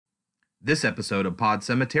This episode of Pod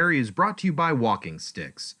Cemetery is brought to you by walking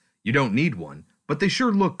sticks. You don't need one, but they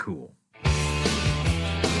sure look cool. Under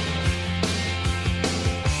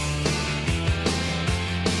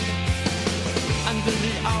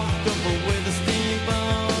the October with the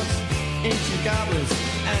steamboats, ancient goblins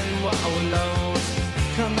and wallows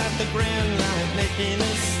come at the grand light making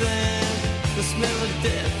a sound. The smell of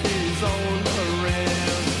death is all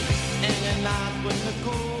around, and at night when the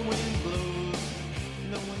cold wind blows,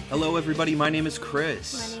 no one can... Hello everybody, my name is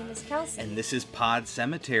Chris. My name is Kelsey. And this is Pod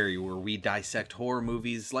Cemetery, where we dissect horror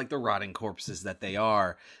movies like the rotting corpses that they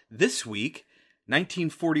are. This week,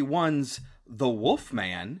 1941's The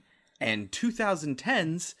Wolfman and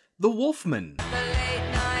 2010's The Wolfman. The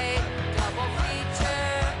late night double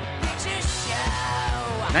feature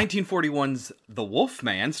show. 1941's The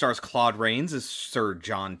Wolfman stars Claude Rains as Sir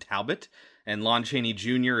John Talbot, and Lon Chaney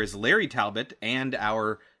Jr. as Larry Talbot and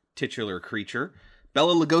our titular creature.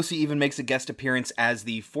 Bela Lugosi even makes a guest appearance as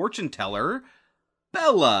the fortune teller,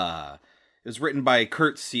 Bella. It was written by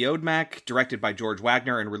Kurt Siodmak, directed by George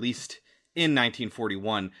Wagner, and released in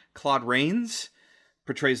 1941. Claude Rains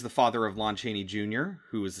portrays the father of Lon Chaney Jr.,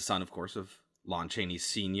 who is the son, of course, of Lon Chaney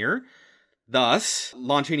Sr. Thus,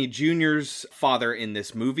 Lon Chaney Jr.'s father in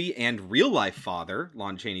this movie and real-life father,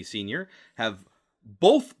 Lon Chaney Sr., have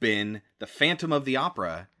both been the Phantom of the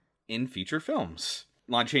Opera in feature films.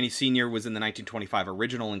 Lon Chaney Sr. was in the 1925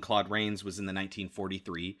 original, and Claude Rains was in the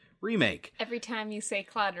 1943 remake. Every time you say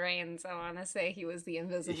Claude Rains, I want to say he was the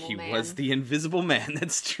Invisible Man. He was the Invisible Man,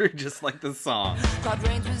 that's true, just like the song. Claude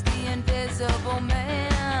Rains was the Invisible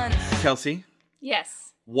Man. Kelsey,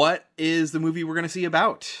 Yes. what is the movie we're going to see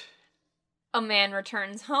about? A man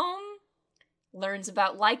returns home, learns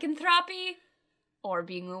about lycanthropy, or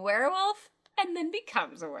being a werewolf, and then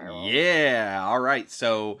becomes a werewolf. Yeah, all right.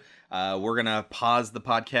 So we're going to pause the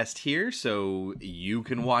podcast here so you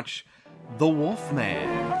can watch The Wolfman.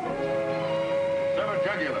 Seven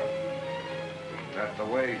jugular. That's the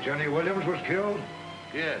way Jenny Williams was killed?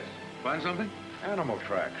 Yes. Find something? Animal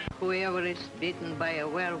tracks. Whoever is bitten by a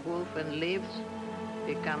werewolf and lives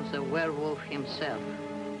becomes a werewolf himself.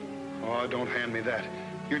 Oh, don't hand me that.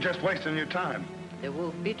 You're just wasting your time. The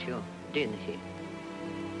wolf bit you, didn't he?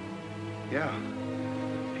 Yeah.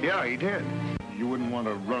 Yeah, he did. You wouldn't want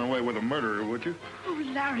to run away with a murderer, would you? Oh,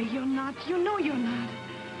 Larry, you're not. You know you're not.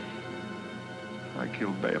 I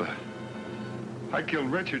killed Bela. I killed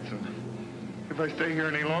Richardson. If I stay here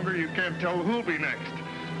any longer, you can't tell who'll be next.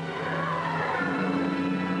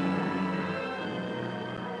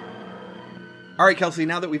 All right, Kelsey,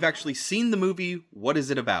 now that we've actually seen the movie, what is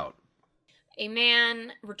it about? A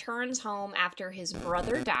man returns home after his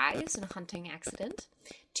brother dies in a hunting accident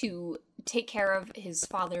to take care of his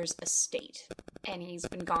father's estate. And he's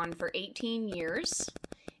been gone for 18 years.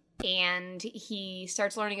 And he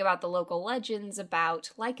starts learning about the local legends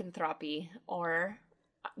about lycanthropy, or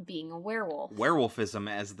being a werewolf. Werewolfism,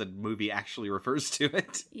 as the movie actually refers to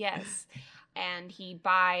it. Yes. And he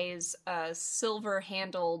buys a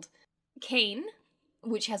silver-handled cane,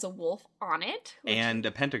 which has a wolf on it. And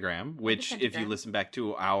a pentagram, which, if you pentagram. listen back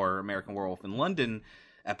to our American Werewolf in London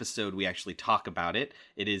episode, we actually talk about it.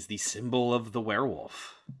 It is the symbol of the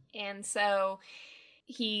werewolf. And so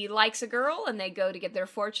he likes a girl, and they go to get their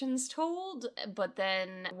fortunes told, but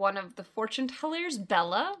then one of the fortune tellers,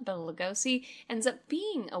 Bela Lugosi, ends up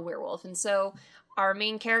being a werewolf. And so our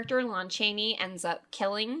main character, Lon Chaney, ends up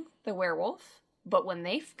killing the werewolf, but when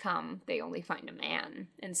they come, they only find a man.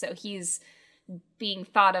 And so he's being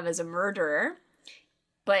thought of as a murderer,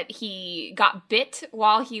 but he got bit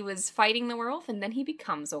while he was fighting the werewolf, and then he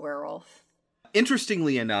becomes a werewolf.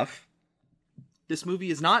 Interestingly enough, this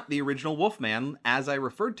movie is not the original Wolfman, as I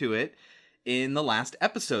referred to it in the last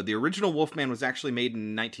episode. The original Wolfman was actually made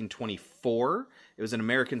in 1924. It was an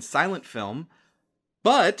American silent film,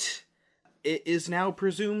 but it is now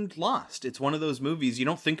presumed lost. It's one of those movies you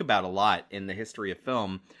don't think about a lot in the history of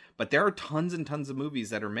film, but there are tons and tons of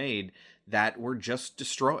movies that are made that were just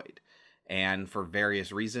destroyed. And for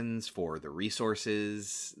various reasons, for the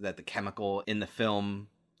resources that the chemical in the film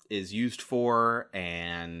is used for,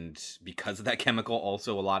 and because of that chemical,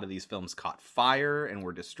 also a lot of these films caught fire and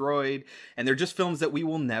were destroyed, and they're just films that we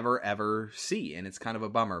will never ever see, and it's kind of a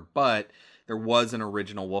bummer. But there was an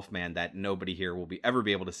original Wolfman that nobody here will ever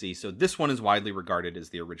be able to see, so this one is widely regarded as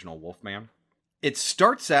the original Wolfman. It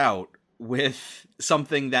starts out with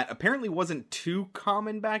something that apparently wasn't too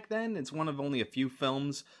common back then. It's one of only a few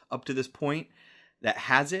films up to this point that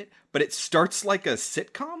has it, but it starts like a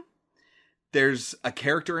sitcom. There's a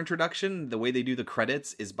character introduction. The way they do the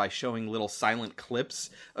credits is by showing little silent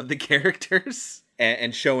clips of the characters.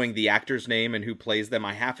 and showing the actor's name and who plays them,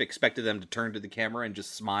 I half expected them to turn to the camera and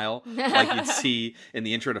just smile like you'd see in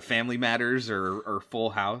the intro to Family Matters or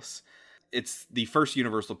Full House. It's the first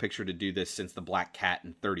Universal picture to do this since The Black Cat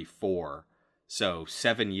in 1934. So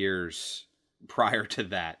 7 years prior to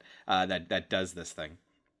that, that does this thing.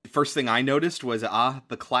 The first thing I noticed was,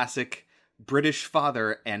 the classic British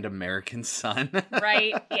father and American son.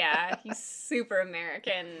 Right? Yeah, he's super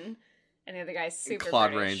American. And the other guy's super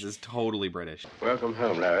Claude British. Rains is totally British. Welcome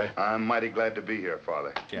home, Larry. I'm mighty glad to be here,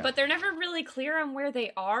 Father. Yeah. But they're never really clear on where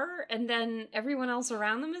they are, and then everyone else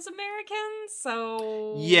around them is American,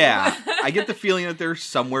 so... Yeah, I get the feeling that they're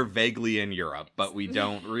somewhere vaguely in Europe, but we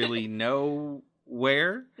don't really know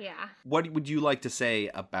where. Yeah. What would you like to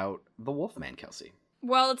say about The Wolfman, Kelsey?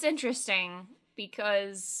 Well, it's interesting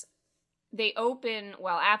because they open,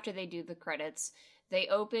 well, after they do the credits, they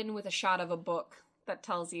open with a shot of a book that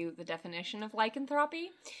tells you the definition of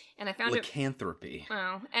lycanthropy. And I found Lycanthropy.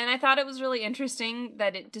 and I thought it was really interesting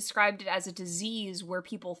that it described it as a disease where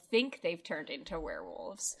people think they've turned into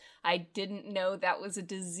werewolves. I didn't know that was a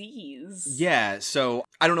disease. Yeah, so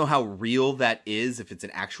I don't know how real that is, if it's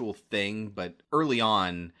an actual thing, but early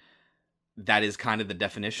on, that is kind of the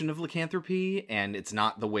definition of lycanthropy, and it's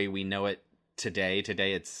not the way we know it today.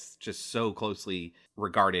 Today, it's just so closely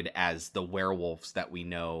regarded as the werewolves that we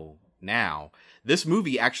know now. This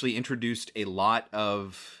movie actually introduced a lot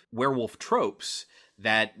of werewolf tropes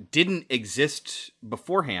that didn't exist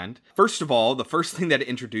beforehand. First of all, the first thing that it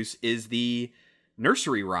introduced is the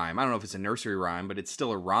nursery rhyme. I don't know if it's a nursery rhyme, but it's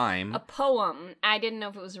still a rhyme. A poem. I didn't know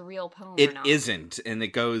if it was a real poem or It not. isn't, and it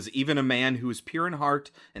goes, even a man who is pure in heart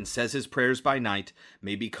and says his prayers by night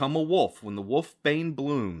may become a wolf when the wolfbane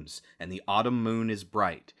blooms and the autumn moon is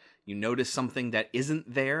bright. You notice something that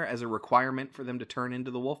isn't there as a requirement for them to turn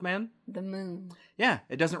into the Wolfman? The moon. Yeah,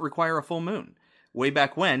 it doesn't require a full moon. Way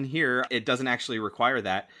back when, here, it doesn't actually require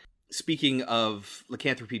that. Speaking of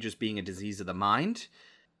lycanthropy just being a disease of the mind,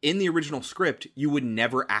 in the original script, you would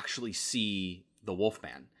never actually see the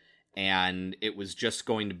Wolfman. And it was just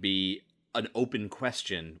going to be an open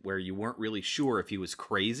question where you weren't really sure if he was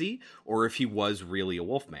crazy or if he was really a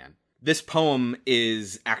Wolfman. This poem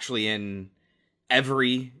is actually in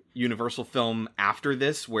every Universal film after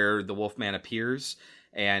this where the Wolfman appears,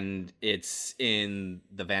 and it's in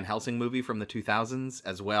the Van Helsing movie from the 2000s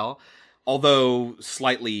as well, although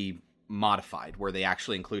slightly modified, where they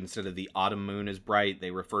actually include, instead of the autumn moon is bright,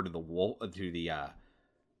 they refer to the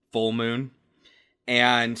full moon.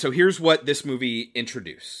 And so here's what this movie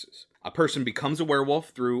introduces. A person becomes a werewolf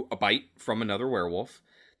through a bite from another werewolf.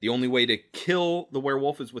 The only way to kill the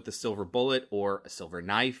werewolf is with a silver bullet or a silver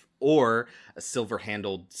knife or a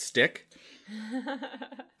silver-handled stick.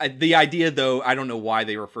 The idea, though, I don't know why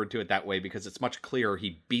they referred to it that way, because it's much clearer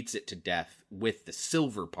he beats it to death with the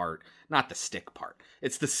silver part, not the stick part.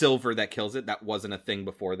 It's the silver that kills it. That wasn't a thing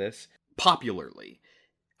before this, popularly.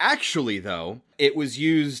 Actually, though, it was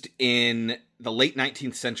used in the late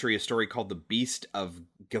 19th century, a story called The Beast of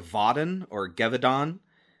Gevaudan, or Gevaudan.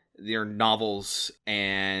 They're novels,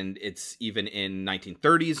 and it's even in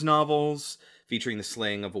 1930s novels, featuring the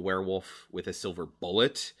slaying of a werewolf with a silver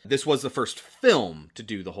bullet. This was the first film to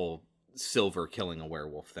do the whole silver killing a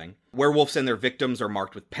werewolf thing. Werewolves and their victims are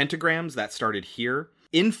marked with pentagrams. That started here.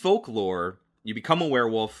 In folklore, you become a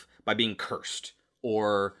werewolf by being cursed,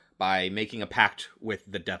 or by making a pact with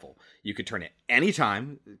the devil. You could turn it any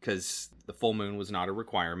time, because the full moon was not a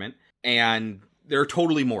requirement, and they're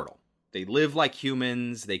totally mortal. They live like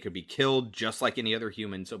humans. They could be killed just like any other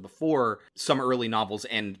human. So before some early novels,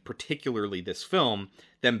 and particularly this film,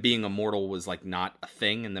 them being immortal was like not a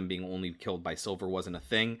thing, and them being only killed by silver wasn't a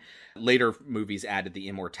thing. Later movies added the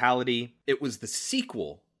immortality. It was the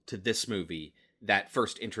sequel to this movie that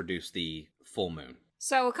first introduced the full moon.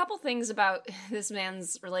 So a couple things about this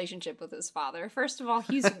man's relationship with his father. First of all,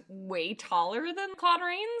 he's way taller than Claude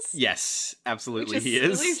Rains. Yes, absolutely Which he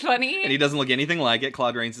is. Really funny. And he doesn't look anything like it.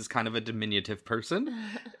 Claude Rains is kind of a diminutive person.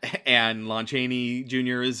 And Lon Chaney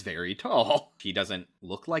Jr. is very tall. He doesn't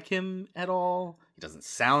look like him at all. He doesn't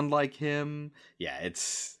sound like him. Yeah,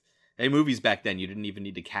 it's... Hey, movies back then, you didn't even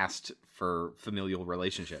need to cast for familial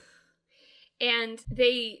relationship. And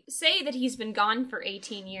they say that he's been gone for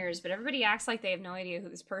 18 years, but everybody acts like they have no idea who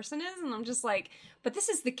this person is. And I'm just like, but this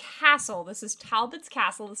is the castle. This is Talbot's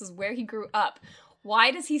castle. This is where he grew up.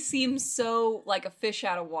 Why does he seem so like a fish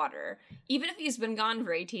out of water? Even if he's been gone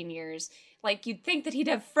for 18 years, like you'd think that he'd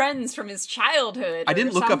have friends from his childhood. I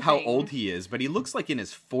didn't look something. up how old he is, but he looks like in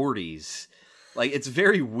his 40s. Like, it's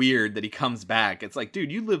very weird that he comes back. It's like,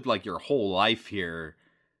 dude, you lived like your whole life here.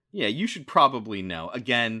 Yeah, you should probably know.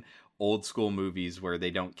 Again, old school movies where they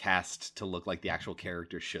don't cast to look like the actual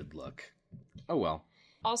character should look. Oh, well.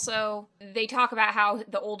 Also, they talk about how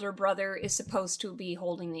the older brother is supposed to be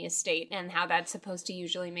holding the estate and how that's supposed to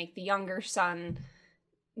usually make the younger son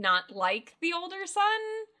not like the older son.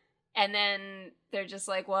 And then they're just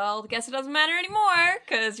like, well, I guess it doesn't matter anymore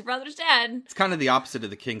because your brother's dead. It's kind of the opposite of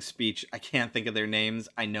the King's Speech. I can't think of their names.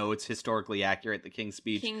 I know it's historically accurate, the King's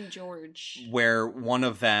Speech. King George. Where one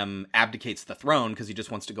of them abdicates the throne because he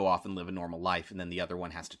just wants to go off and live a normal life, and then the other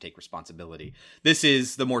one has to take responsibility. This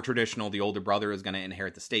is the more traditional. The older brother is going to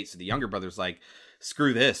inherit the state, so the younger brother's like,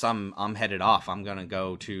 screw this, I'm headed off. I'm going to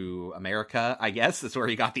go to America, I guess. That's where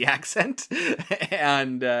he got the accent.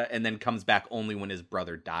 and then comes back only when his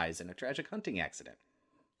brother dies in a tragic hunting accident.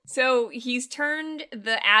 So he's turned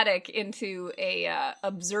the attic into a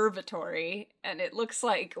observatory, and it looks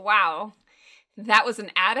like, wow, that was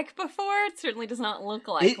an attic before? It certainly does not look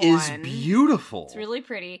like one. It is beautiful. It's really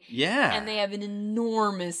pretty. Yeah. And they have an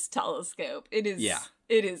enormous telescope. It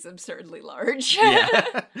is absurdly large.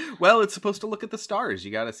 Yeah. Well, it's supposed to look at the stars.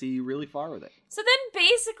 You got to see really far with it. So then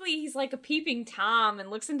basically he's like a peeping Tom and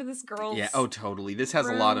looks into this girl's Yeah, oh, totally. This has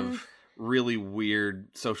a lot of really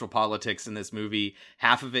weird social politics in this movie.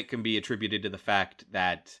 Half of it can be attributed to the fact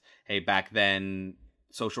that, hey, back then,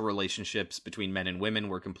 social relationships between men and women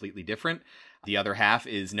were completely different. The other half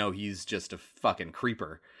is, no, he's just a fucking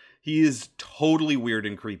creeper. He is totally weird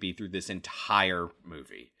and creepy through this entire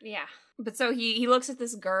movie. Yeah. But so he looks at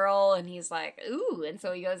this girl and he's like, ooh, and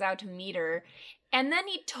so he goes out to meet her. And then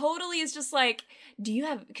he totally is just like, do you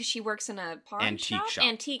have, because she works in a pawn Antique shop.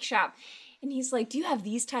 Antique shop. And he's like, do you have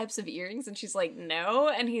these types of earrings? And she's like, no.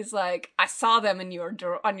 And he's like, I saw them in your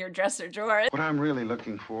on your dresser drawer. What I'm really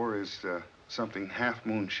looking for is something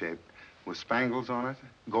half-moon shaped with spangles on it,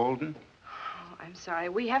 golden. Oh, I'm sorry.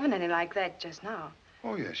 We haven't any like that just now.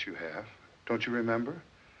 Oh, yes, you have. Don't you remember?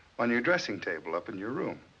 On your dressing table up in your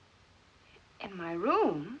room. In my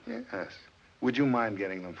room? Yes. Would you mind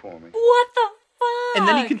getting them for me? What the fuck? And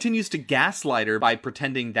then he continues to gaslight her by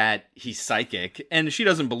pretending that he's psychic, and she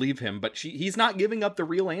doesn't believe him, but he's not giving up the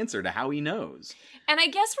real answer to how he knows. And I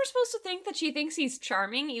guess we're supposed to think that she thinks he's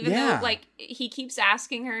charming, even though, like, he keeps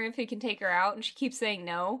asking her if he can take her out, and she keeps saying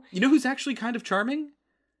no. You know who's actually kind of charming?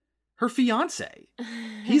 Her fiancé.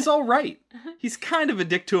 He's all right. He's kind of a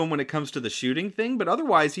dick to him when it comes to the shooting thing, but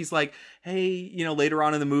otherwise he's like, hey, you know, later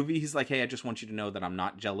on in the movie, he's like, hey, I just want you to know that I'm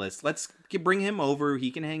not jealous. Let's bring him over. He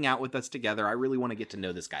can hang out with us together. I really want to get to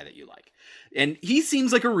know this guy that you like. And he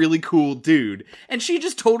seems like a really cool dude, and she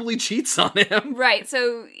just totally cheats on him. Right,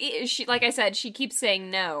 so, she, like I said, she keeps saying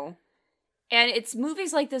no. And it's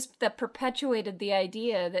movies like this that perpetuated the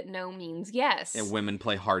idea that no means yes. And women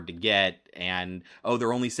play hard to get, and, oh,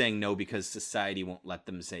 they're only saying no because society won't let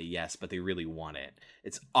them say yes, but they really want it.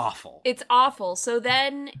 It's awful. It's awful. So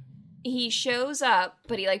then he shows up,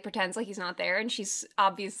 but he, like, pretends like he's not there, and she's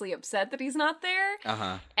obviously upset that he's not there.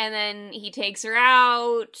 Uh-huh. And then he takes her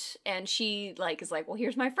out, and she, like, is like, well,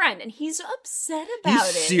 here's my friend. And he's upset about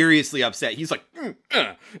it. He's seriously upset. He's like,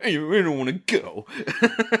 I don't want to go.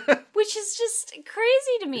 Which is just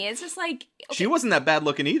crazy to me. It's just like... Okay. She wasn't that bad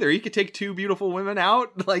looking either. He could take two beautiful women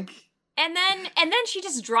out, like... And then she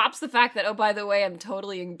just drops the fact that, oh, by the way, I'm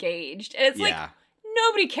totally engaged. And it's like...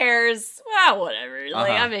 Nobody cares. Well, whatever.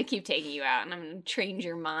 Like, I'm gonna keep taking you out, and I'm gonna change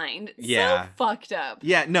your mind. It's so fucked up.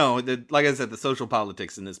 Yeah, no, like I said, the social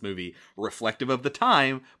politics in this movie, reflective of the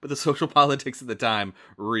time, but the social politics of the time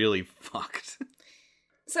really fucked.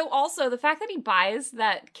 So also, the fact that he buys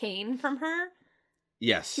that cane from her.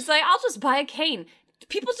 Yes. He's like, I'll just buy a cane.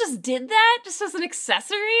 People just did that just as an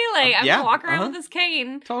accessory? Like, I'm gonna walk around with this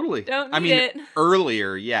cane. Totally. Don't need it.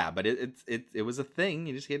 Earlier, yeah, but it was a thing.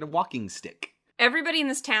 You just had a walking stick. Everybody in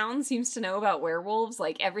this town seems to know about werewolves.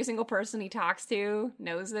 Like, every single person he talks to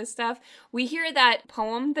knows this stuff. We hear that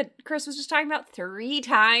poem that Chris was just talking about 3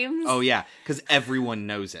 times. Oh, yeah, because everyone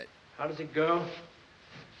knows it. How does it go?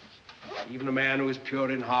 Even a man who is pure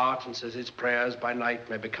in heart and says his prayers by night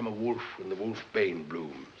may become a wolf when the wolfbane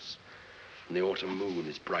blooms and the autumn moon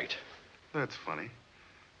is bright. That's funny.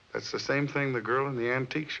 That's the same thing the girl in the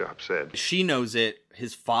antique shop said. She knows it,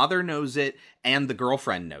 his father knows it, and the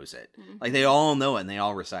girlfriend knows it. Mm-hmm. Like, they all know it, and they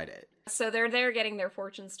all recite it. So they're there getting their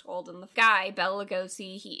fortunes told, and the guy, Bela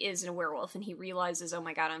Lugosi, he is a werewolf, and he realizes, oh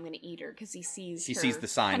my god, I'm going to eat her, because he sees the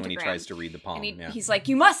sign pentagram. When he tries to read the palm. And he's like,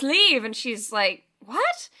 you must leave, and she's like,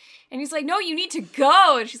 what? And he's like, no, you need to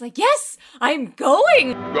go, and she's like, yes, I'm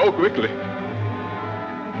going! Go quickly.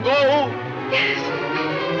 Go! Yes,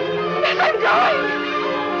 I'm going!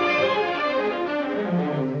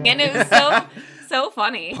 And it was so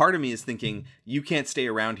funny. Part of me is thinking, you can't stay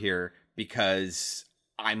around here because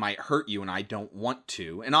I might hurt you and I don't want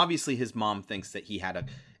to. And obviously his mom thinks that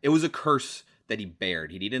it was a curse he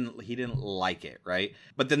bared. He didn't like it, right?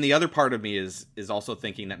 But then the other part of me is also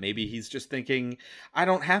thinking that maybe he's just thinking, I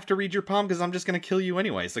don't have to read your palm because I'm just going to kill you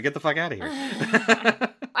anyway, so get the fuck out of here.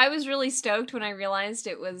 I was really stoked when I realized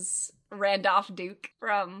it was Randolph Duke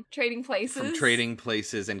from Trading Places. From Trading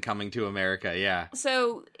Places and Coming to America, yeah.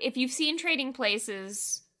 So, if you've seen Trading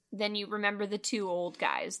Places, then you remember the two old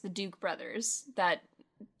guys, the Duke brothers, that,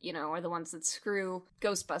 you know, are the ones that screw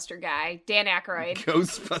Ghostbuster guy, Dan Aykroyd.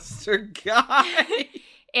 Ghostbuster guy!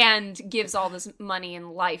 And gives all this money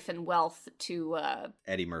and life and wealth to,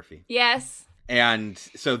 Eddie Murphy. Yes. And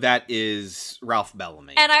so that is Ralph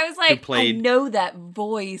Bellamy. And I was like, I know that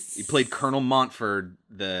voice. He played Colonel Montford,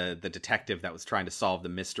 the detective that was trying to solve the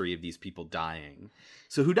mystery of these people dying.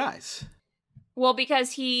 So who dies? Well,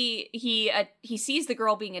 because he sees the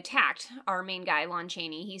girl being attacked, our main guy, Lon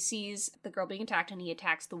Chaney. He sees the girl being attacked and he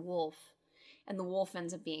attacks the wolf. And the wolf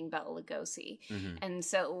ends up being Bela Lugosi. Mm-hmm. And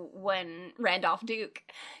so when Randolph Duke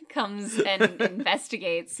comes and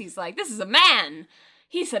investigates, he's like, this is a man!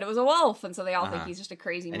 He said it was a wolf, and so they all think he's just a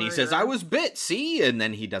crazy murderer. And he says, I was bit, see? And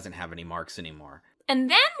then he doesn't have any marks anymore. And then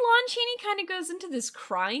Lon Chaney kind of goes into this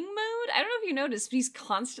crying mode. I don't know if you noticed, but he's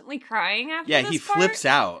constantly crying after this he part. Flips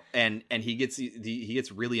out, and he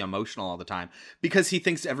gets really emotional all the time because he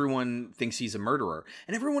thinks everyone thinks he's a murderer.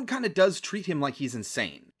 And everyone kind of does treat him like he's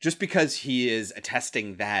insane. Just because he is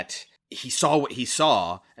attesting that he saw what he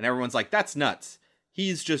saw, and everyone's like, that's nuts.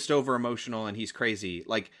 He's just over-emotional and he's crazy.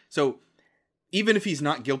 Like, so... Even if he's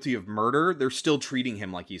not guilty of murder, they're still treating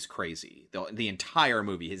him like he's crazy. The entire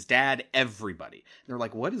movie, his dad, everybody. And they're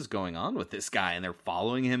like, what is going on with this guy? And they're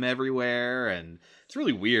following him everywhere, and it's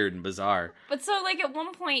really weird and bizarre. But so, like, at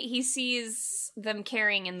one point, he sees them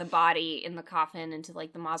carrying in the body in the coffin into,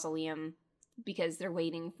 like, the mausoleum because they're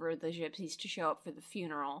waiting for the gypsies to show up for the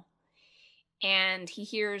funeral. And he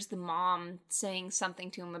hears the mom saying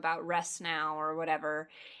something to him about rest now or whatever.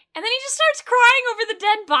 And then he just starts crying over the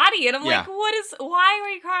dead body. And I'm like, why are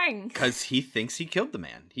you crying? Because he thinks he killed the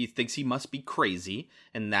man. He thinks he must be crazy.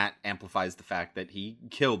 And that amplifies the fact that he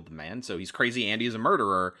killed the man. So he's crazy and he's a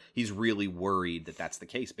murderer. He's really worried that that's the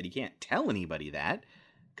case. But he can't tell anybody that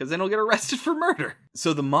because then he'll get arrested for murder.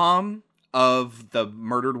 So the mom of the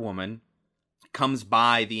murdered woman comes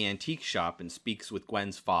by the antique shop and speaks with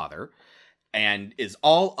Gwen's father and is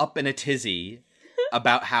all up in a tizzy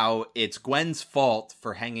about how it's Gwen's fault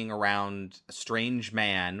for hanging around a strange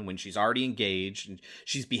man when she's already engaged and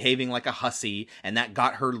she's behaving like a hussy and that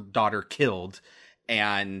got her daughter killed.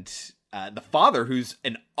 And the father, who's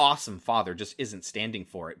an awesome father, just isn't standing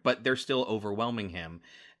for it, but they're still overwhelming him.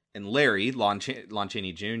 And Larry, Lon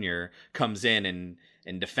Chaney Jr., comes in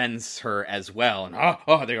and defends her as well. And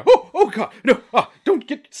they go, oh God, no, don't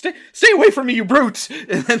stay away from me, you brutes.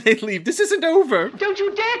 And then they leave. This isn't over. Don't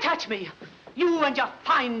you dare touch me. You and your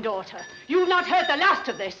fine daughter. You've not heard the last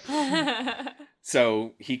of this.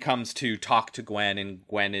 So he comes to talk to Gwen, and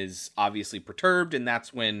Gwen is obviously perturbed, and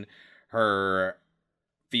that's when her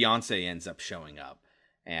fiance ends up showing up.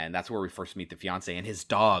 And that's where we first meet the fiance, and his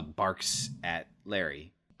dog barks at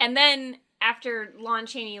Larry. And then after Lon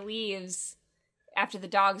Chaney leaves, after the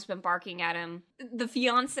dog's been barking at him, the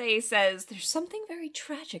fiance says, there's something very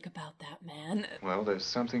tragic about that man. Well, there's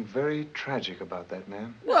something very tragic about that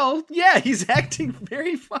man. Well, yeah, he's acting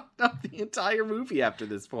very fucked up the entire movie after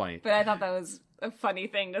this point. But I thought that was a funny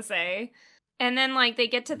thing to say. And then, like, they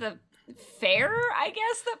get to the fair, I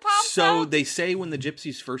guess, that pops up. So they say when the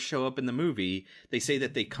gypsies first show up in the movie, they say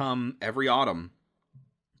that they come every autumn.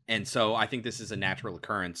 And so I think this is a natural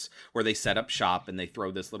occurrence where they set up shop and they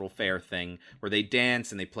throw this little fair thing where they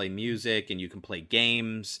dance and they play music and you can play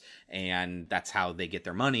games. And that's how they get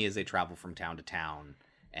their money, as they travel from town to town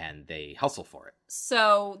and they hustle for it.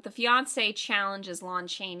 So the fiance challenges Lon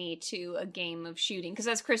Chaney to a game of shooting. Because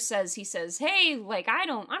as Chris says, he says, hey, like,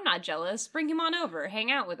 I'm not jealous. Bring him on over.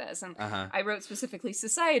 Hang out with us. And I wrote specifically,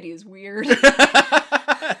 society is weird.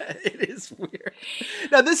 It is weird.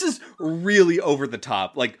 Now, this is really over the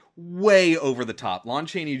top, like way over the top. Lon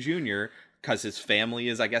Chaney Jr., because his family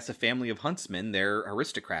is, I guess, a family of huntsmen. They're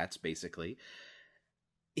aristocrats, basically.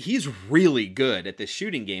 He's really good at this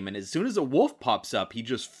shooting game, and as soon as a wolf pops up, he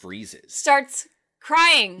just freezes. Starts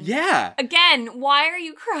crying. Yeah. Again, why are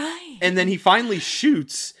you crying? And then he finally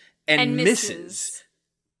shoots and misses.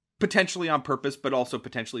 Potentially on purpose, but also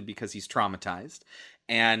potentially because he's traumatized.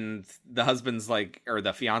 And the husband's like, or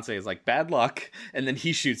the fiance is like, bad luck. And then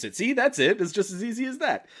he shoots it. See, that's it. It's just as easy as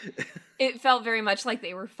that. It felt very much like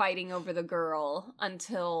they were fighting over the girl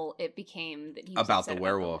until it became that he was about the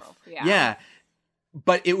werewolf. Yeah.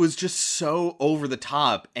 But it was just so over the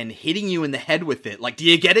top and hitting you in the head with it. Like, do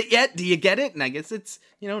you get it yet? Do you get it? And I guess it's,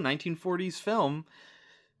 1940s film.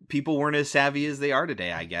 people weren't as savvy as they are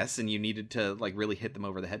today, I guess, and you needed to like really hit them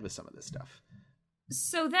over the head with some of this stuff.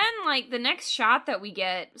 So then, like, the next shot that we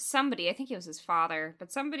get, somebody, I think it was his father, but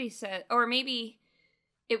somebody said, or maybe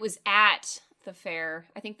it was at the fair.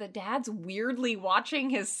 I think the dad's weirdly watching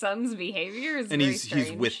his son's behavior. Is And very he's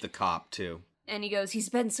strange. with the cop too. And he goes, he's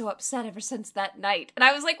been so upset ever since that night. And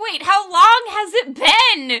I was like, wait, how long has it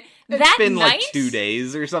been? It's been night? like 2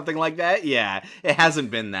 days or something like that. Yeah, it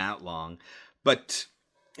hasn't been that long. But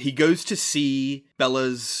he goes to see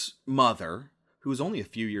Bella's mother, who was only a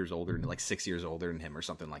few years older, like 6 years older than him or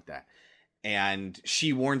something like that. And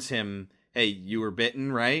she warns him, hey, you were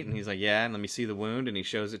bitten, right? And he's like, yeah, and let me see the wound. And he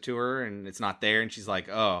shows it to her, and it's not there. And she's like,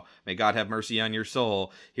 oh, may God have mercy on your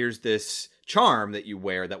soul. Here's this charm that you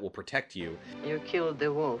wear that will protect you. You killed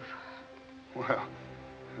the wolf. Well,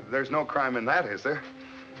 there's no crime in that, is there?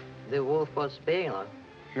 The wolf was Bela.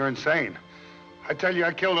 You're insane. I tell you,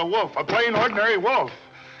 I killed a wolf, a plain, ordinary wolf.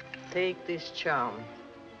 Take this charm,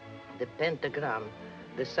 the pentagram,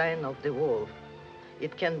 the sign of the wolf.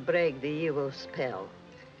 It can break the evil spell.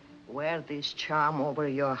 Wear this charm over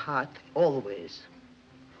your heart always.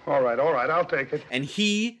 All right, I'll take it. And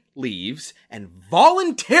he leaves and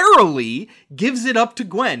voluntarily gives it up to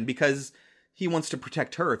Gwen because he wants to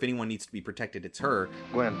protect her. If anyone needs to be protected, it's her.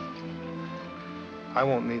 Gwen, I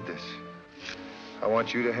won't need this. I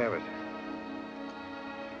want you to have it.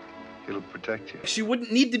 It'll protect you. She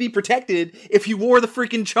wouldn't need to be protected if he wore the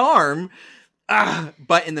freaking charm.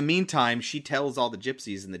 But in the meantime, she tells all the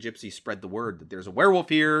gypsies, and the gypsies spread the word that there's a werewolf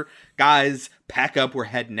here. Guys, pack up, we're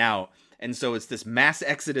heading out. And so it's this mass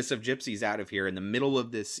exodus of gypsies out of here in the middle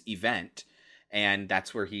of this event. And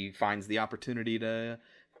that's where he finds the opportunity to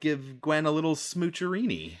give Gwen a little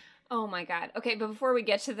smoocherini. Oh my god. Okay, but before we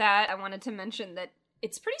get to that, I wanted to mention that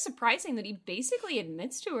it's pretty surprising that he basically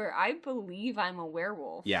admits to her, I believe I'm a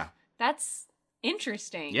werewolf. Yeah. That's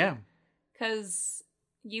interesting. Yeah. Because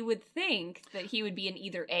you would think that he would be in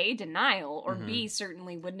either A, denial, or B,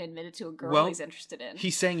 certainly wouldn't admit it to a girl he's interested in.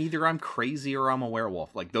 He's saying either I'm crazy or I'm a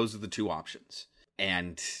werewolf. Like, those are the two options.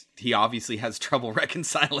 And he obviously has trouble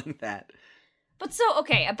reconciling that. But so,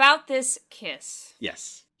 okay, about this kiss.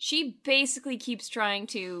 Yes. She basically keeps trying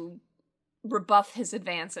to rebuff his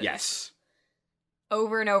advances. Yes.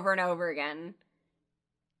 Over and over and over again.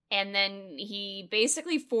 And then he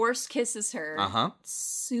basically force kisses her. Uh-huh.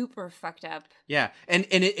 Super fucked up. Yeah, and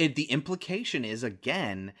the implication is,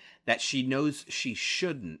 again, that she knows she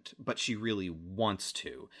shouldn't, but she really wants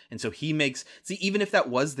to. And so he makes... See, even if that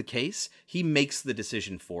was the case, he makes the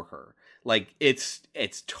decision for her. Like, it's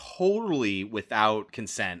totally without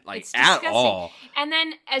consent, like, It's at disgusting. all. And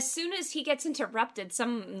then as soon as he gets interrupted,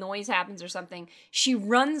 some noise happens or something, she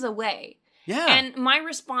runs away. Yeah. And my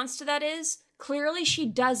response to that is... Clearly she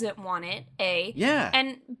doesn't want it, A. Yeah.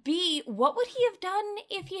 And B, what would he have done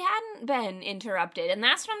if he hadn't been interrupted? And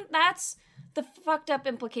that's the fucked up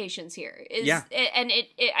implications here. Yeah. And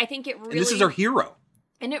I think it really... And this is our hero.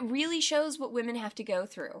 And it really shows what women have to go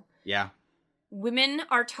through. Yeah. Women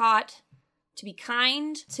are taught to be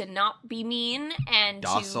kind, to not be mean, and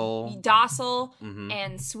Docile. to be docile Mm-hmm.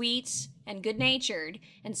 and sweet and good-natured.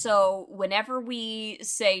 And so whenever we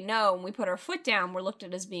say no and we put our foot down, we're looked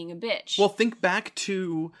at as being a bitch. Well, think back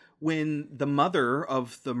to when the mother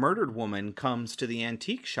of the murdered woman comes to the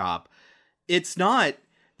antique shop. It's not,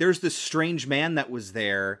 there's this strange man that was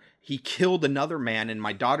there. He killed another man, and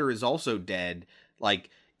my daughter is also dead. Like,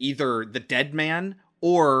 either the dead man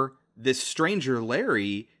or this stranger,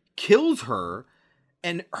 Larry, kills her,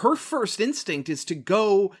 and her first instinct is to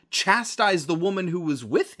go chastise the woman who was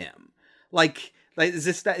with him. Like is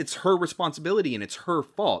this that it's her responsibility and it's her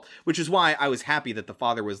fault, which is why I was happy that the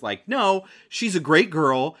father was like, no, she's a great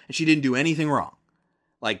girl and she didn't do anything wrong.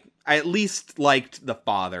 Like, I at least liked the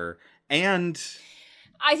father, and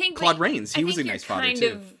I think Claude Rains, he was a nice father kind too.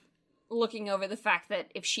 of looking over the fact that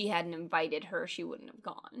if she hadn't invited her, she wouldn't have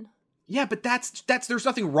gone. Yeah, but that's there's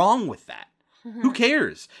nothing wrong with that. Who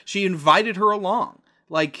cares? She invited her along.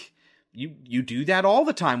 Like, you do that all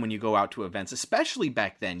the time when you go out to events, especially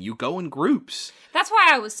back then. You go in groups. That's why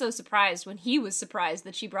I was so surprised when he was surprised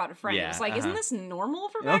that she brought a friend. Yeah, It was like, isn't this normal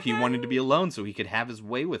for No, back he then? wanted to be alone so he could have his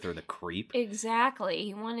way with her, the creep. Exactly.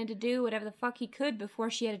 He wanted to do whatever the fuck he could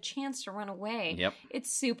before she had a chance to run away. Yep.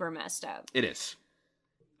 It's super messed up. It is.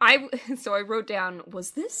 So I wrote down,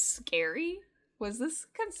 was this scary? Was this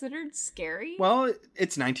considered scary? Well,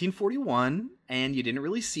 it's 1941, and you didn't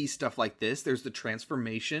really see stuff like this. There's the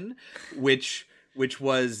transformation, which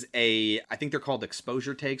was I think they're called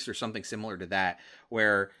exposure takes or something similar to that,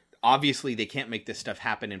 where obviously they can't make this stuff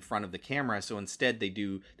happen in front of the camera, so instead they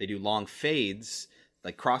do long fades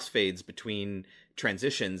like crossfades between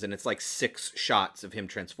transitions, and it's like 6 shots of him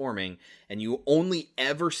transforming, and you only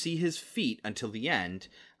ever see his feet until the end.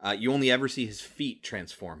 You only ever see his feet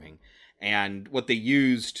transforming. And what they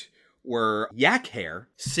used were yak hair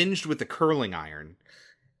singed with a curling iron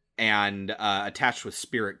and attached with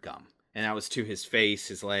spirit gum. And that was to his face,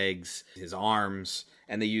 his legs, his arms,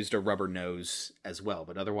 and they used a rubber nose as well.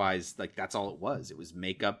 But otherwise, like, that's all it was. It was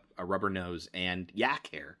makeup, a rubber nose, and yak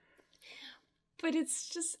hair. But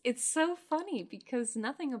it's so funny because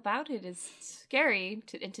nothing about it is scary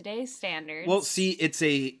in today's standards. Well, see, it's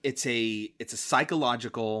a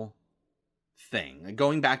psychological thing.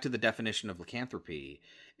 Going back to the definition of lycanthropy,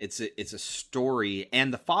 it's a story,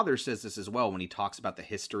 and the father says this as well when he talks about the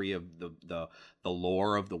history of the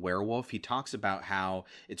lore of the werewolf. He talks about how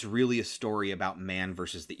it's really a story about man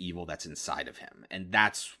versus the evil that's inside of him, and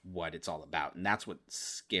that's what it's all about. And that's what's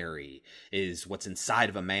scary, is what's inside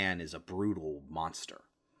of a man is a brutal monster,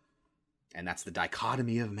 and that's the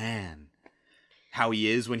dichotomy of man. How he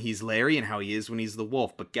is when he's Larry and how he is when he's the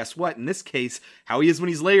wolf. But guess what? In this case, how he is when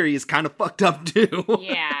he's Larry is kind of fucked up too.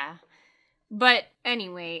 Yeah. But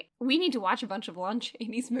anyway, we need to watch a bunch of Lon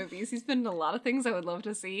Chaney's movies. He's been in a lot of things I would love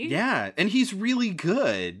to see. Yeah, and he's really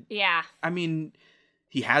good. Yeah. I mean,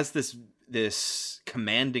 he has this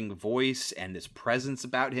commanding voice and this presence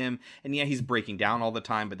about him. And yeah, he's breaking down all the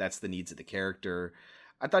time, but that's the needs of the character.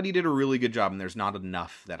 I thought he did a really good job, and there's not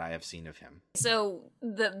enough that I have seen of him. So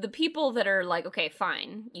the people that are like, okay,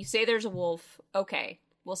 fine, you say there's a wolf, okay,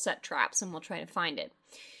 we'll set traps and we'll try to find it.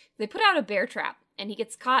 They put out a bear trap, and he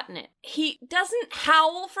gets caught in it. He doesn't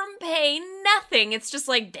howl from pain, nothing. It's just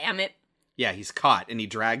like, damn it. Yeah, he's caught, and he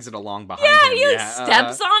drags it along behind him. Yeah, he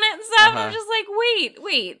steps on it and stuff. I'm just like,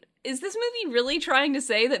 wait, is this movie really trying to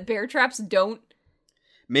say that bear traps don't?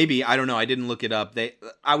 Maybe, I don't know, I didn't look it up.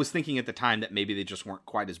 I was thinking at the time that maybe they just weren't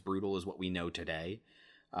quite as brutal as what we know today.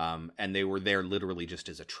 And they were there literally just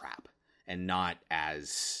as a trap and not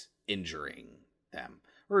as injuring them.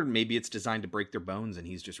 Or maybe it's designed to break their bones and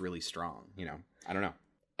he's just really strong, you know? I don't know.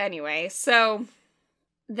 Anyway, so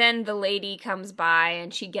then the lady comes by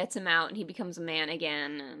and she gets him out and he becomes a man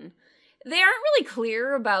again. And they aren't really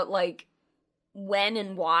clear about, like, when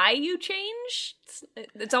and why you change.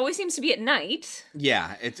 It always seems to be at night.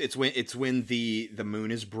 Yeah, it's when the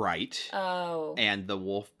moon is bright. Oh. And the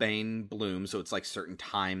wolfbane blooms, so it's like certain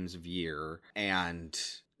times of year. And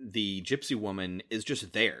the gypsy woman is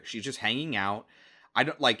just there. She's just hanging out.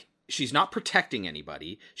 She's not protecting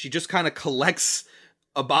anybody. She just kind of collects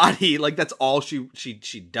a body. Like, that's all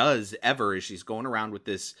she does ever, is she's going around with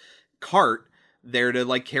this cart there to,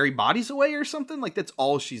 like, carry bodies away or something. Like, that's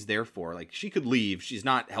all she's there for. Like, she could leave. She's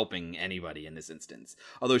not helping anybody in this instance.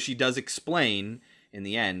 Although she does explain in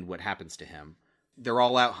the end what happens to him. They're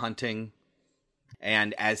all out hunting.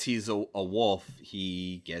 And as he's a wolf,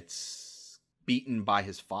 he gets beaten by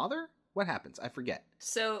his father? What happens? I forget.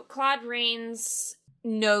 So Claude Rains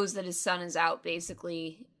knows that his son is out,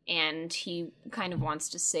 basically, and he kind of wants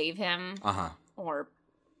to save him. Or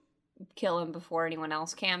kill him before anyone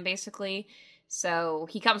else can, basically. So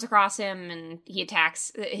he comes across him and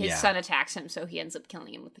his son attacks him, so he ends up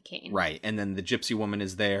killing him with the cane. Right, and then the gypsy woman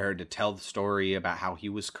is there to tell the story about how he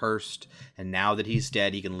was cursed, and now that he's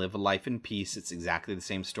dead, he can live a life in peace. It's exactly the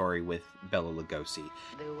same story with Bela Lugosi.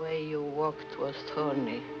 The way you walked was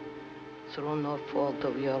thorny, through no fault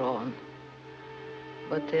of your own.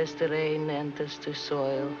 But as the rain enters the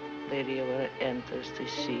soil, the river enters the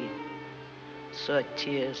sea. So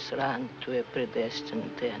tears run to a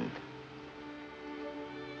predestined end.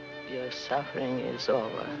 Your suffering is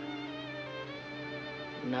over.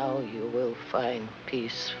 Now you will find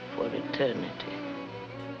peace for eternity.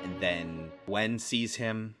 And then Gwen sees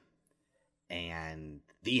him, and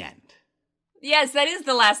the end. Yes, that is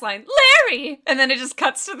the last line. Larry! And then it just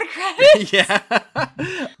cuts to the credits. Yeah.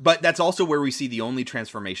 But that's also where we see the only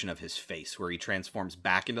transformation of his face, where he transforms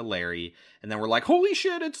back into Larry, and then we're like, holy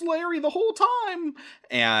shit, it's Larry the whole time!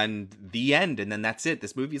 And the end, and then that's it.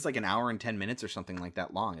 This movie is like an hour and 10 minutes or something like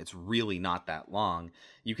that long. It's really not that long.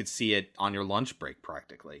 You could see it on your lunch break,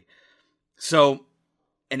 practically. So,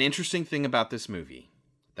 an interesting thing about this movie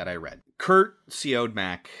that I read. Kurt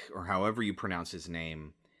Siodmak, or however you pronounce his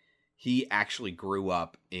name, he actually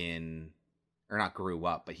but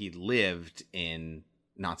he lived in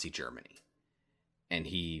Nazi Germany. And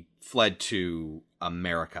he fled to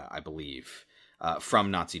America, I believe, from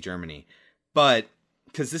Nazi Germany. But,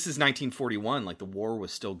 because this is 1941, like, the war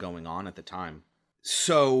was still going on at the time.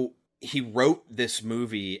 So, he wrote this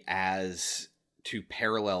movie as to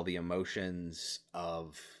parallel the emotions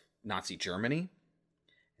of Nazi Germany.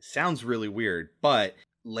 It sounds really weird, but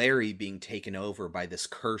Larry being taken over by this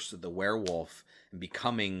curse of the werewolf and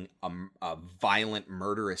becoming a violent,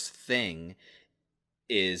 murderous thing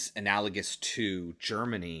is analogous to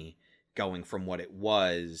Germany going from what it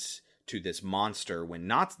was to this monster when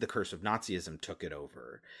the curse of Nazism took it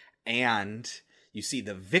over. And you see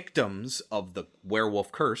the victims of the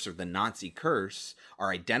werewolf curse or the Nazi curse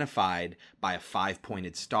are identified by a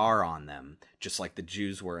 5-pointed star on them, just like the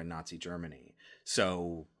Jews were in Nazi Germany.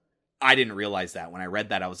 So I didn't realize that. When I read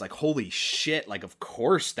that, I was like, holy shit, like, of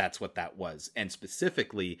course that's what that was. And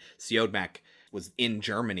specifically, Siodmak was in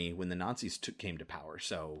Germany when the Nazis came to power.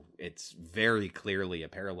 So it's very clearly a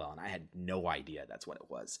parallel, and I had no idea that's what it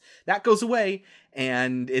was. That goes away,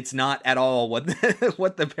 and it's not at all what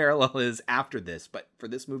the parallel is after this. But for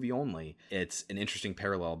this movie only, it's an interesting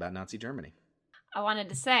parallel about Nazi Germany. I wanted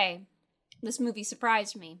to say, this movie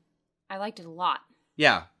surprised me. I liked it a lot.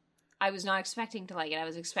 Yeah. I was not expecting to like it. I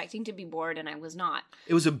was expecting to be bored, and I was not.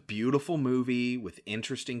 It was a beautiful movie with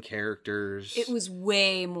interesting characters. It was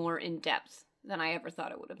way more in-depth than I ever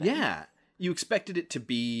thought it would have been. Yeah. You expected it to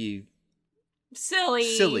be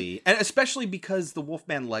silly. And especially because the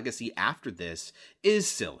Wolfman legacy after this is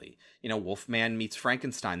silly. You know, Wolfman meets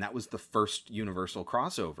Frankenstein. That was the first Universal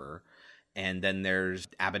crossover. And then there's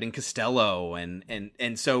Abbott and Costello.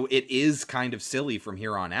 And so it is kind of silly from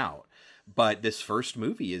here on out. But this first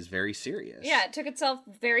movie is very serious. Yeah, it took itself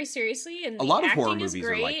very seriously. And a lot of acting horror movies is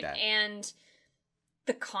great, are like that. And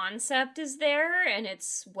the concept is there, and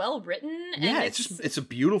it's well written. Yeah, it's a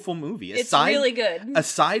beautiful movie. It's really good.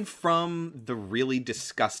 Aside from the really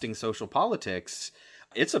disgusting social politics,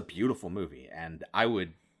 it's a beautiful movie, and I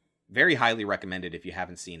would very highly recommend it if you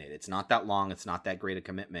haven't seen it. It's not that long. It's not that great a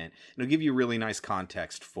commitment. It'll give you really nice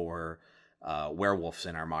context for werewolves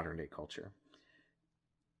in our modern day culture.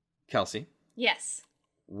 Kelsey? Yes.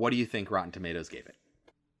 What do you think Rotten Tomatoes gave it?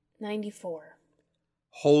 94.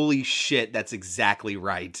 Holy shit, that's exactly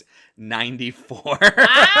right. 94.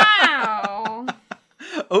 Wow!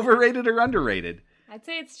 Overrated or underrated? I'd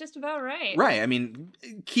say it's just about right. Right. I mean,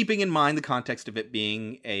 keeping in mind the context of it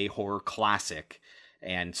being a horror classic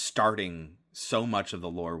and starting so much of the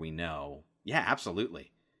lore we know. Yeah,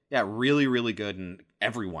 absolutely. Yeah, really, really good, and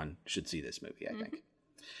everyone should see this movie, I think.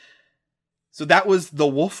 So that was The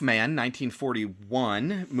Wolfman,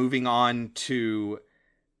 1941. Moving on to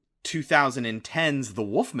 2010's The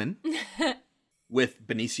Wolfman with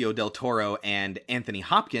Benicio del Toro and Anthony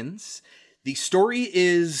Hopkins. The story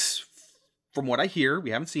is, from what I hear,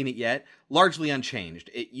 we haven't seen it yet, largely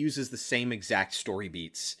unchanged. It uses the same exact story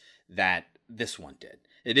beats that this one did.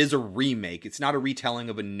 It is a remake. It's not a retelling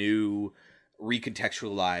of a new,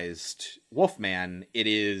 recontextualized Wolfman. It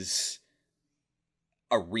is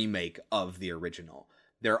a remake of the original.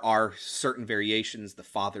 There are certain variations. The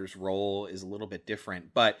father's role is a little bit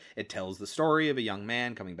different, but it tells the story of a young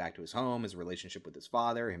man coming back to his home, his relationship with his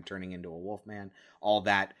father, him turning into a wolfman, all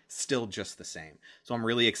that still just the same. So I'm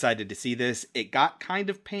really excited to see this. It got kind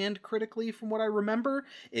of panned critically from what I remember.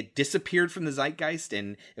 It disappeared from the zeitgeist,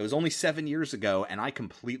 and it was only 7 years ago, and I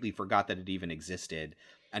completely forgot that it even existed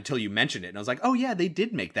until you mentioned it. And I was like, oh yeah, they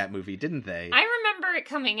did make that movie, didn't they? I remember it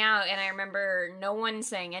coming out, and I remember no one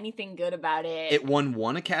saying anything good about it. It won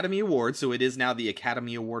 1 Academy Award, so it is now the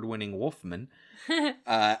Academy Award-winning Wolfman.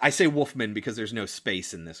 I say Wolfman because there's no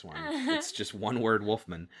space in this one. It's just one word,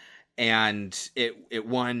 Wolfman. And it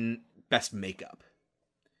won Best Makeup.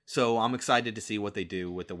 So I'm excited to see what they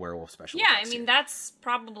do with the werewolf special effects. Yeah, I mean, that's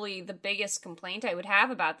probably the biggest complaint I would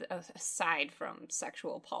have about, aside from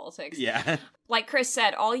sexual politics. Yeah. Like Chris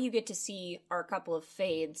said, all you get to see are a couple of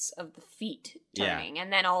fades of the feet turning,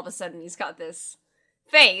 and then all of a sudden he's got this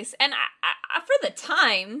face. And I, for the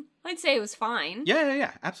time, I'd say it was fine.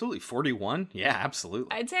 Yeah, absolutely. 41? Yeah,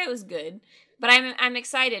 absolutely. I'd say it was good. But I'm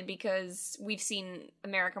excited because we've seen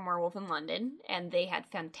American Werewolf in London, and they had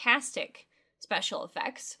fantastic special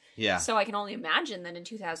effects. Yeah. So I can only imagine that in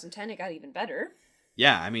 2010 it got even better.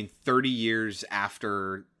 Yeah, I mean, 30 years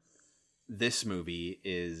after this movie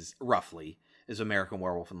is American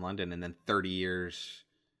Werewolf in London, and then 30 years,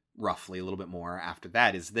 roughly, a little bit more after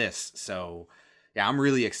that is this. So, yeah, I'm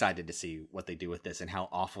really excited to see what they do with this and how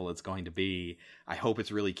awful it's going to be. I hope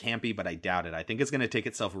it's really campy, but I doubt it. I think it's going to take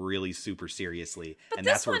itself really super seriously, but and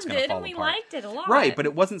that's where it's going to fall apart. apart. We liked it a lot. Right, but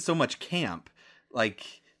it wasn't so much camp. Like,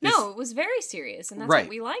 no, it was very serious, and that's what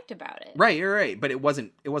we liked about it. Right. But it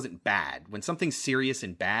wasn't bad. When something's serious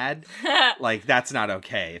and bad, like, that's not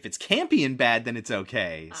okay. If it's campy and bad, then it's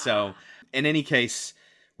okay. So, in any case,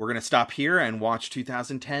 we're going to stop here and watch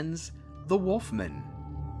 2010's The Wolfman.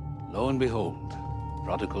 Lo and behold,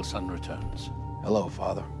 prodigal son returns. Hello,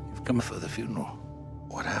 Father. You've come for the funeral.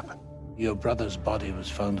 What happened? Your brother's body was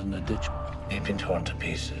found in a ditch. You've been torn to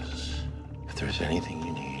pieces. If there's anything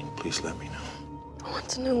you need, please let me know. I want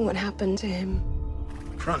to know what happened to him.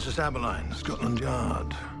 Francis Aberline, Scotland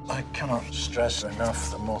Yard. I cannot stress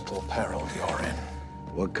enough the mortal peril you're in.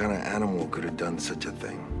 What kind of animal could have done such a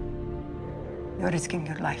thing? You're risking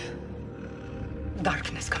your life.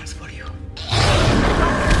 Darkness comes for you.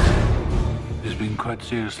 He's been quite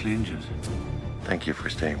seriously injured. Thank you for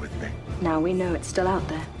staying with me. Now we know it's still out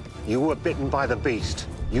there. You were bitten by the beast.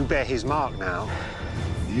 You bear his mark now.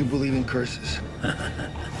 Do you believe in curses?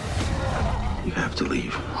 You have to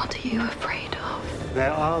leave. What are you afraid of?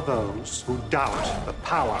 There are those who doubt the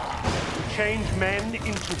power to change men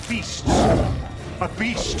into beasts. A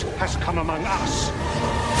beast has come among us.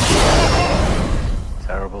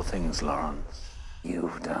 Terrible things, Lawrence.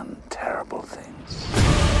 You've done terrible things.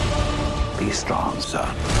 Be strong,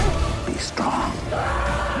 son. Be strong.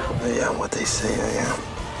 I am what they say I am.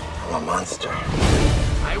 I'm a monster.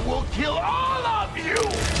 I will kill all of you!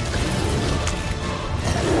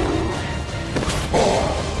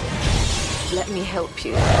 Let me help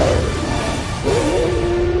you.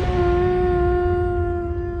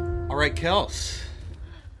 All right, Kels.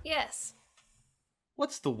 Yes.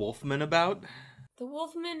 What's The Wolfman about? The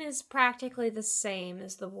Wolfman is practically the same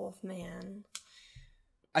as the Wolfman.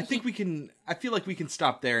 I feel like we can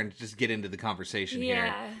stop there and just get into the conversation here.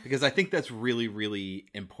 Yeah. Because I think that's really, really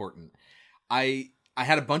important. I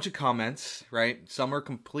had a bunch of comments, right? Some are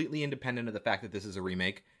completely independent of the fact that this is a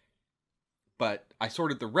remake. But I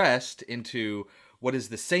sorted the rest into what is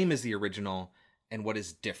the same as the original and what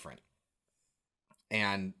is different.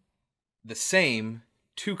 And the same,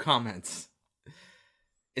 2 comments.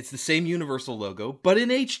 It's the same Universal logo, but in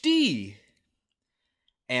HD.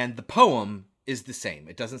 And the poem is the same.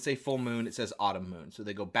 It doesn't say full moon, it says autumn moon. So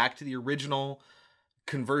they go back to the original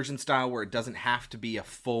conversion style where it doesn't have to be a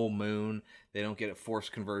full moon. They don't get a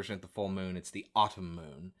forced conversion at the full moon. It's the autumn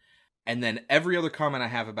moon. And then every other comment I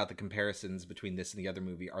have about the comparisons between this and the other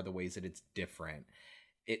movie are the ways that it's different.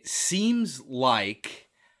 It seems like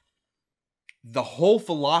the whole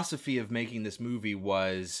philosophy of making this movie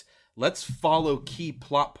was, let's follow key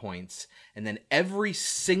plot points, and then every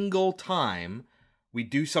single time we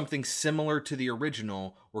do something similar to the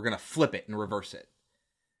original, we're going to flip it and reverse it.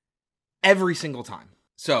 Every single time.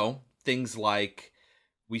 So, things like,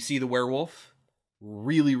 we see the werewolf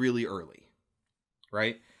really, really early,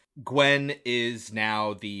 right? Gwen is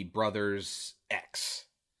now the brother's ex,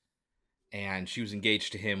 and she was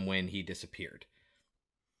engaged to him when he disappeared.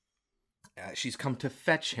 She's come to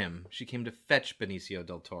fetch him. She came to fetch Benicio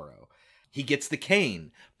del Toro. He gets the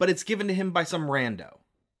cane, but it's given to him by some rando,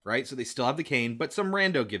 right? So they still have the cane, but some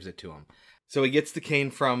rando gives it to him. So he gets the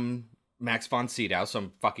cane from Max von Sydow,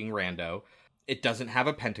 some fucking rando. It doesn't have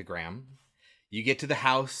a pentagram. You get to the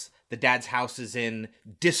house. The dad's house is in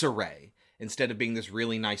disarray, instead of being this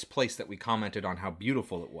really nice place that we commented on how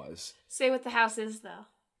beautiful it was. Say what the house is, though.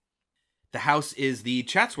 The house is the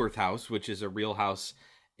Chatsworth House, which is a real house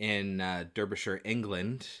in Derbyshire,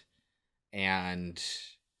 England. And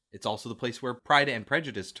it's also the place where Pride and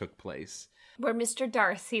Prejudice took place. Where Mr.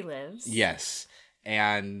 Darcy lives. Yes.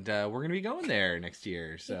 And we're going to be going there next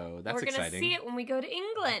year, so that's exciting. We're going to see it when we go to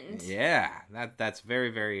England. Yeah, that's very,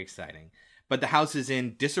 very exciting. But the house is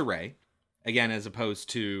in disarray, again, as opposed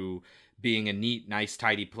to being a neat, nice,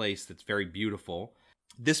 tidy place that's very beautiful.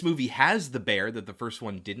 This movie has the bear that the first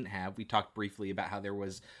one didn't have. We talked briefly about how there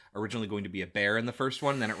was originally going to be a bear in the first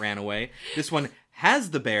one, then it ran away. This one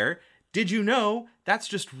has the bear. Did you know that's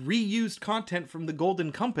just reused content from the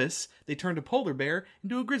Golden Compass? They turned a polar bear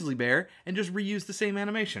into a grizzly bear and just reused the same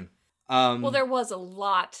animation. Well, there was a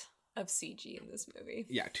lot of CG in this movie.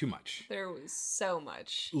 Yeah, too much. There was so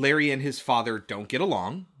much. Larry and his father don't get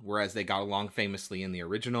along, whereas they got along famously in the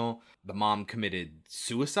original. The mom committed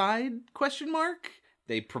suicide, ?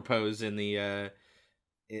 They propose in the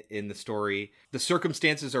story. The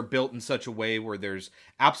circumstances are built in such a way where there's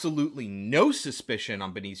absolutely no suspicion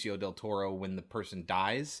on Benicio del Toro when the person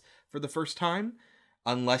dies for the first time,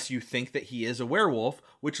 unless you think that he is a werewolf,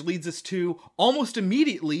 which leads us to almost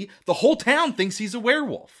immediately the whole town thinks he's a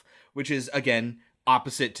werewolf, which is, again,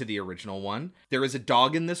 opposite to the original one. There is a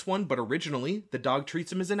dog in this one, but originally the dog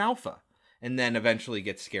treats him as an alpha and then eventually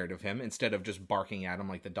gets scared of him instead of just barking at him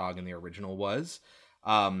like the dog in the original was.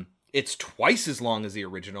 It's twice as long as the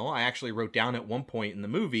original. I actually wrote down at one point in the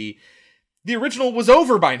movie, the original was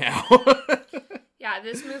over by now. Yeah,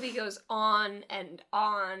 this movie goes on and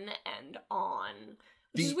on and on.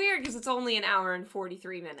 Which is weird because it's only an hour and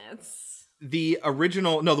 43 minutes. The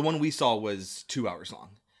original, no, the one we saw was 2 hours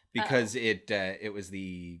long. because it was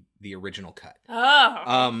the original cut.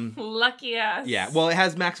 Oh, lucky us. Yeah, well, it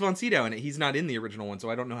has Max von Sydow in it. He's not in the original one, so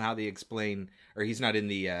I don't know how they explain, or he's not in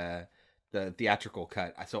the theatrical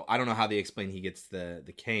cut. So I don't know how they explain he gets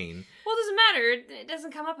the cane. Well, it doesn't matter. It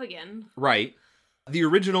doesn't come up again. Right. The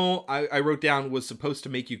original, I wrote down, was supposed to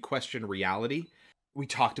make you question reality. We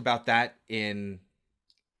talked about that in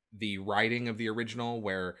the writing of the original,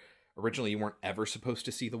 where originally you weren't ever supposed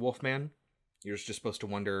to see the Wolfman. You're just supposed to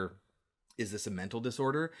wonder, is this a mental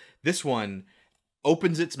disorder? This one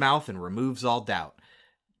opens its mouth and removes all doubt.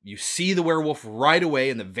 You see the werewolf right away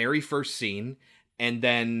in the very first scene, and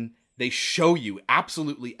then they show you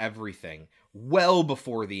absolutely everything well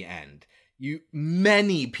before the end.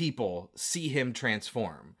 Many people see him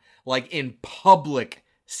transform, like in public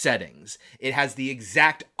settings. It has the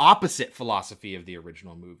exact opposite philosophy of the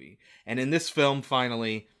original movie. And in this film,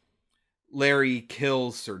 finally, Larry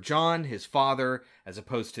kills Sir John, his father, as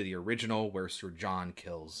opposed to the original where Sir John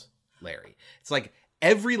kills Larry. It's like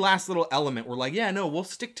every last little element, we're like, yeah, no, we'll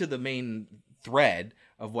stick to the main thread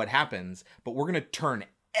of what happens, but we're going to turn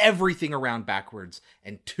everything around backwards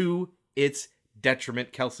and to its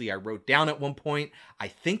detriment. Kelsey, I wrote down at one point, I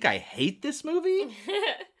think I hate this movie.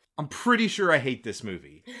 I'm pretty sure I hate this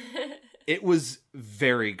movie. It was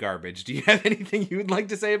very garbage. Do you have anything you would like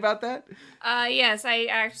to say about that? Yes, I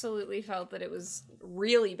absolutely felt that it was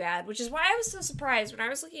really bad, which is why I was so surprised when I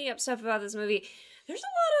was looking up stuff about this movie. There's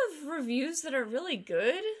a lot of reviews that are really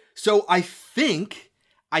good. So I think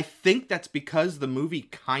that's because the movie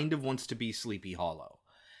kind of wants to be Sleepy Hollow.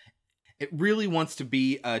 It really wants to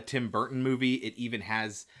be a Tim Burton movie. It even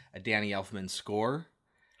has a Danny Elfman score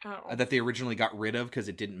that they originally got rid of because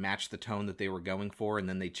it didn't match the tone that they were going for, and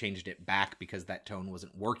then they changed it back because that tone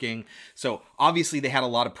wasn't working. So obviously they had a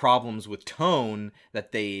lot of problems with tone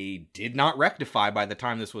that they did not rectify by the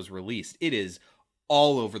time this was released. It is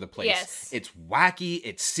all over the place. Yes. It's wacky,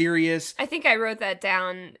 it's serious. I think I wrote that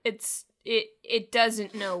down. It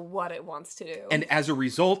doesn't know what it wants to do. And as a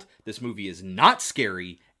result, this movie is not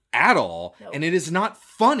scary at all, and it is not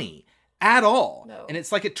funny at all. No. And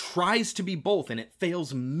it's like it tries to be both, and it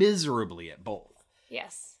fails miserably at both.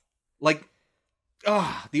 Yes. Like,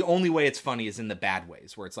 the only way it's funny is in the bad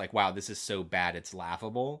ways, where it's like, wow, this is so bad, it's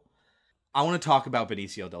laughable. I want to talk about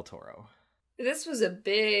Benicio del Toro. This was a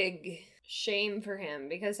big shame for him,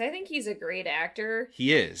 because I think he's a great actor.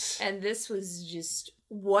 He is. And this was just,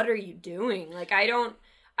 what are you doing? Like, I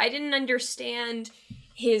didn't understand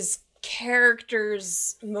his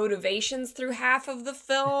character's motivations through half of the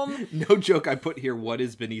film. No joke, I put here, what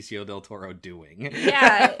is Benicio del Toro doing?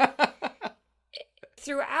 Yeah.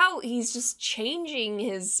 Throughout, he's just changing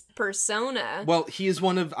his persona. Well, he is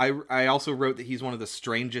one of, I also wrote that he's one of the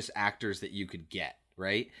strangest actors that you could get,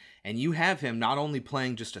 right? And you have him not only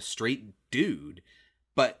playing just a straight dude,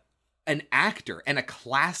 but an actor, and a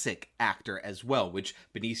classic actor as well, which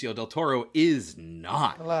Benicio del Toro is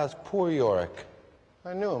not. Alas, poor Yorick.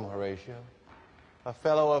 I knew him, Horatio. A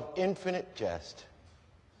fellow of infinite jest,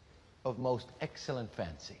 of most excellent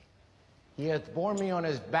fancy. He hath borne me on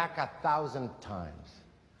his back 1,000 times.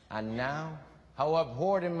 And now, how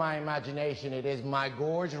abhorred in my imagination it is, my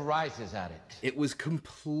gorge rises at it. It was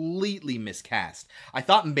completely miscast. I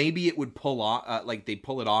thought maybe it would pull off, like they'd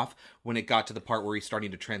pull it off when it got to the part where he's starting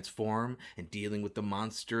to transform and dealing with the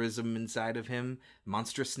monsterism inside of him,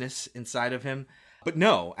 monstrousness inside of him. But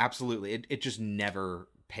no, absolutely. It just never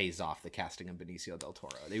pays off, the casting of Benicio del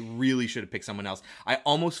Toro. They really should have picked someone else. I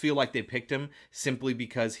almost feel like they picked him simply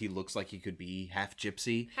because he looks like he could be half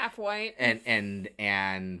gypsy, half white,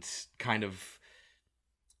 and kind of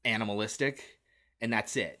animalistic, and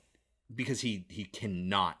that's it. Because he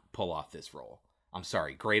cannot pull off this role. I'm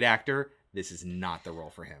sorry, great actor. This is not the role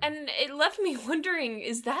for him. And it left me wondering,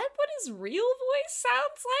 is that what his real voice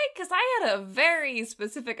sounds like? Because I had a very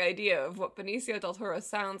specific idea of what Benicio del Toro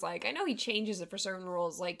sounds like. I know he changes it for certain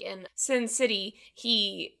roles. Like in Sin City,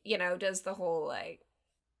 he, does the whole, like,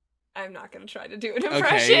 I'm not going to try to do an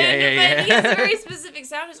impression, but he has a very specific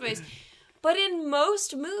sound in his voice. But in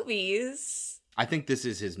most movies... I think this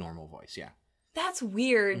is his normal voice, yeah. That's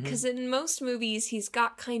weird, because in most movies, he's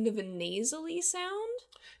got kind of a nasally sound.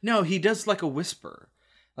 No, he does like a whisper.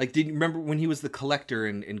 Like, did you remember when he was the Collector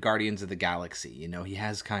in Guardians of the Galaxy? He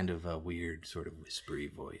has kind of a weird sort of whispery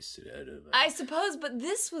voice. I suppose, but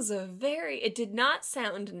this was it did not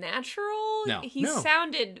sound natural. No. He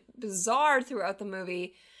sounded bizarre throughout the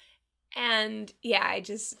movie. And yeah, I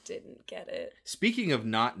just didn't get it. Speaking of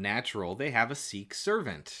not natural, they have a Sikh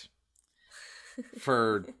servant.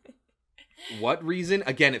 For what reason?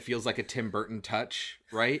 Again, it feels like a Tim Burton touch,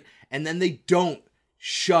 right? And then they don't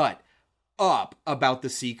shut up about the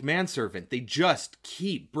Sikh manservant. They just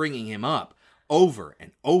keep bringing him up over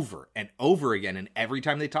and over and over again. And every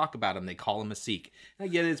time they talk about him, they call him a Sikh. I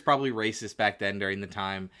get it, it's probably racist back then during the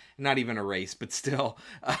time. Not even a race, but still.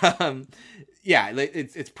 Yeah,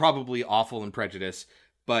 it's probably awful and prejudice.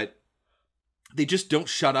 But they just don't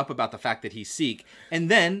shut up about the fact that he's Sikh. And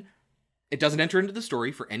then it doesn't enter into the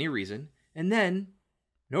story for any reason. And then,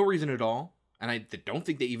 no reason at all, and I don't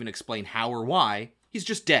think they even explain how or why, he's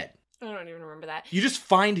just dead. I don't even remember that. You just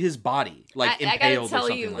find his body, like, impaled or something like that. I gotta tell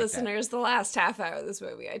you, listeners, the last half hour of this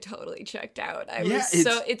movie, I totally checked out.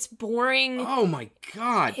 It's boring. Oh my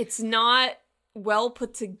God. It's not well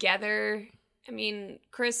put together. I mean,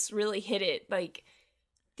 Chris really hit it. Like,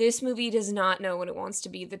 this movie does not know what it wants to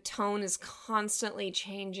be. The tone is constantly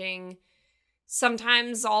changing.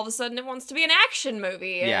 Sometimes all of a sudden it wants to be an action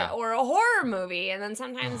movie or a horror movie. And then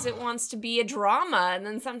sometimes it wants to be a drama. And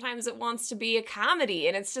then sometimes it wants to be a comedy.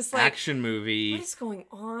 And it's just like... Action movie. What is going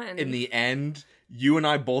on? In the end, you and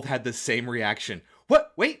I both had the same reaction.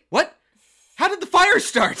 What? Wait, what? How did the fire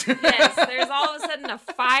start? Yes, there's all of a sudden a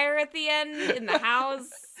fire at the end in the house.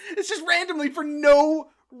 It's just randomly for no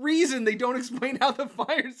reason. They don't explain how the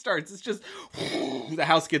fire starts. It's just... the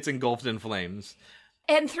house gets engulfed in flames.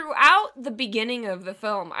 And throughout the beginning of the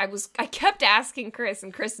film, I kept asking Chris,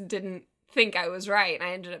 and Chris didn't think I was right, and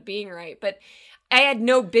I ended up being right. But I had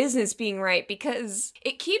no business being right because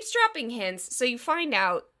it keeps dropping hints. So you find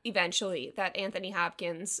out eventually that Anthony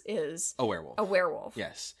Hopkins is a werewolf. A werewolf.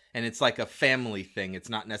 Yes. And it's like a family thing. It's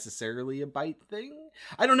not necessarily a bite thing.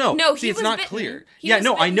 I don't know. No, it's not clear.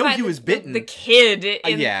 I know he was bitten. The kid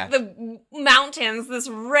in the mountains, this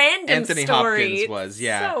random Anthony story. Hopkins was,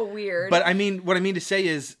 yeah. So weird. But I mean, what I mean to say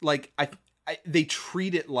is, like, they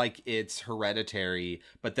treat it like it's Hereditary,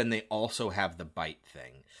 but then they also have the bite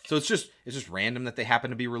thing. So it's just random that they happen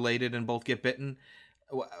to be related and both get bitten.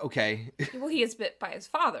 Okay. Well, he is bit by his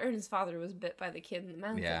father, and his father was bit by the kid in the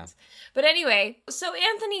mountains. Yeah. But anyway, so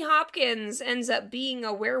Anthony Hopkins ends up being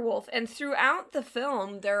a werewolf, and throughout the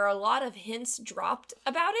film, there are a lot of hints dropped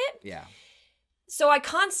about it. Yeah. So I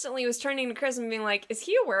constantly was turning to Chris and being like, is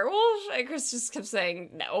he a werewolf? And Chris just kept saying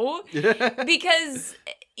no. Because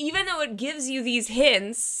even though it gives you these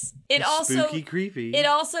hints, it's spooky, creepy. It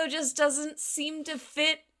also just doesn't seem to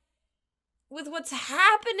fit with what's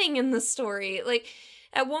happening in the story. Like,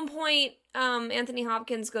 at one point, Anthony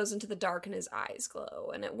Hopkins goes into the dark and his eyes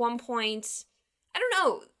glow. And at one point, I don't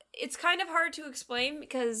know, it's kind of hard to explain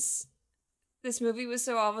because this movie was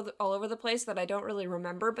so all over the place that I don't really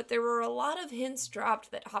remember. But there were a lot of hints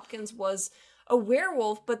dropped that Hopkins was a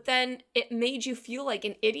werewolf, but then it made you feel like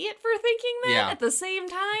an idiot for thinking that at the same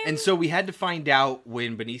time. And so we had to find out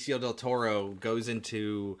when Benicio del Toro goes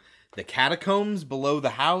into the catacombs below the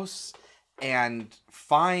house and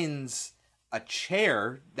finds a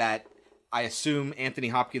chair that I assume Anthony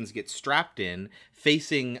Hopkins gets strapped in,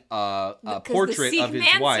 facing a portrait of his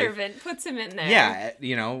wife. The manservant puts him in there. Yeah,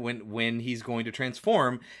 you know, when he's going to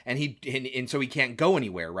transform, and so he can't go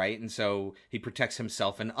anywhere, right? And so he protects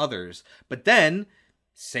himself and others. But then,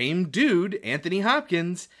 same dude, Anthony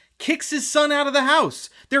Hopkins, kicks his son out of the house.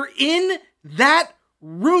 They're in that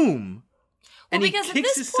room, and he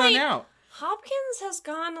kicks his son out. Hopkins has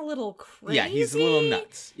gone a little crazy. Yeah, he's a little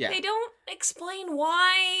nuts. Yeah. They don't explain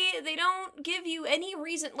why. They don't give you any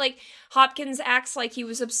reason. Like, Hopkins acts like he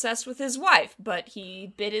was obsessed with his wife, but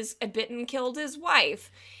he bit and killed his wife.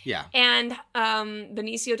 Yeah. And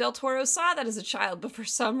Benicio del Toro saw that as a child, but for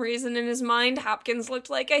some reason in his mind, Hopkins looked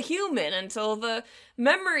like a human until the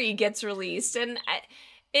memory gets released. And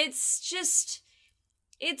it's just...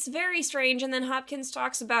 it's very strange. And then Hopkins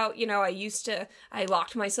talks about, you know, I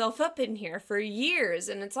locked myself up in here for years.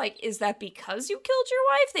 And it's like, is that because you killed your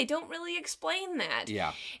wife? They don't really explain that.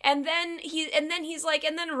 Yeah. And then he's like,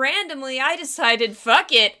 and then randomly I decided,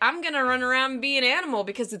 fuck it, I'm going to run around and be an animal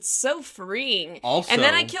because it's so freeing. Also, and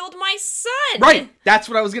then I killed my son. Right. That's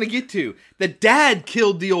what I was going to get to. The dad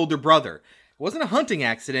killed the older brother. It wasn't a hunting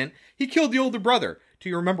accident. He killed the older brother. Do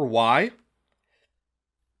you remember why?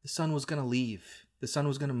 The son was going to leave. The son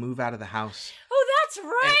was going to move out of the house. Oh, that's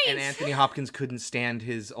right! And Anthony Hopkins couldn't stand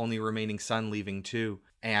his only remaining son leaving too.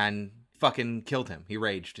 And fucking killed him. He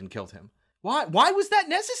raged and killed him. Why? Why was that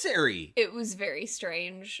necessary? It was very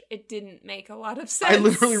strange. It didn't make a lot of sense. I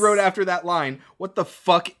literally wrote after that line, what the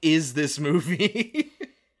fuck is this movie?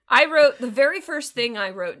 I wrote, the very first thing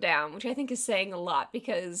I wrote down, which I think is saying a lot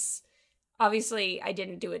because... obviously, I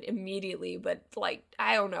didn't do it immediately, but like,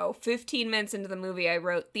 I don't know, 15 minutes into the movie, I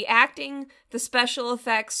wrote the acting, the special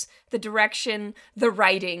effects, the direction, the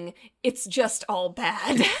writing. It's just all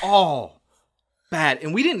bad. All bad.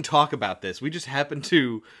 And we didn't talk about this. We just happened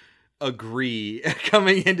to agree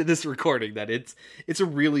coming into this recording that it's a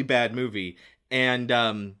really bad movie. And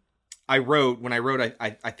I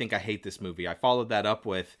think I hate this movie, I followed that up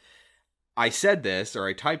with, I said this, or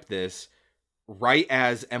I typed this, right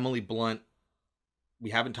as Emily Blunt, we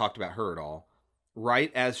haven't talked about her at all,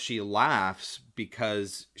 right as she laughs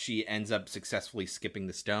because she ends up successfully skipping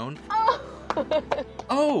the stone.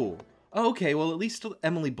 Oh, okay, well, at least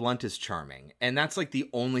Emily Blunt is charming. And that's like the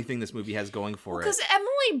only thing this movie has going for it. Because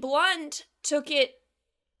Emily Blunt took it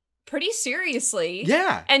pretty seriously.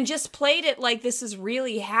 Yeah. And just played it like this is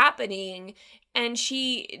really happening. And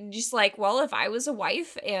she just like, well, if I was a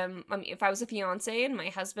wife and if I was a fiance and my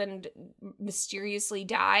husband mysteriously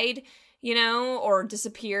died, you know, or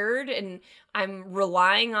disappeared, and I'm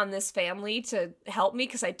relying on this family to help me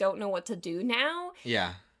because I don't know what to do now.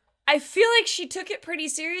 Yeah. I feel like she took it pretty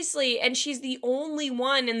seriously, and she's the only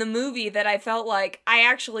one in the movie that I felt like I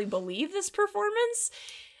actually believe this performance.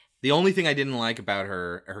 The only thing I didn't like about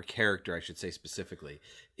her character, I should say specifically,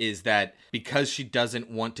 is that because she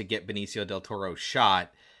doesn't want to get Benicio del Toro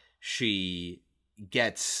shot, she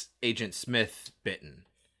gets Agent Smith bitten.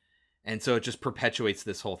 And so it just perpetuates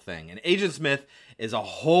this whole thing. And Agent Smith is a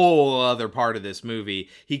whole other part of this movie.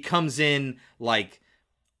 He comes in like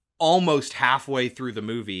almost halfway through the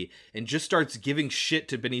movie and just starts giving shit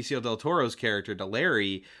to Benicio del Toro's character, to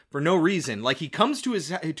Larry, for no reason. Like, he comes to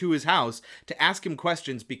his house to ask him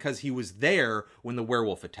questions because he was there when the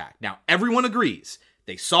werewolf attacked. Now, everyone agrees.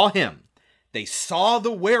 They saw him. They saw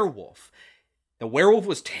the werewolf. The werewolf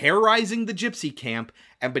was terrorizing the gypsy camp,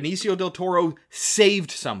 and Benicio del Toro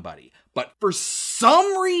saved somebody. But for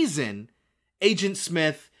some reason, Agent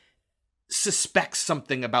Smith suspects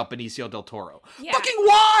something about Benicio del Toro. Yeah. Fucking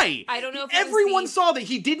why? I don't know if everyone saw that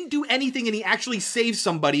he didn't do anything and he actually saved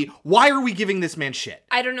somebody. Why are we giving this man shit?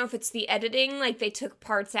 I don't know if it's the editing, like they took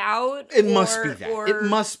parts out. It must be that. It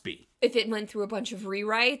must be. If it went through a bunch of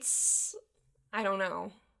rewrites. I don't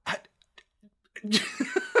know.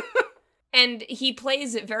 And he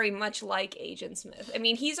plays it very much like Agent Smith. I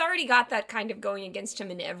mean, he's already got that kind of going against him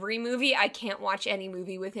in every movie. I can't watch any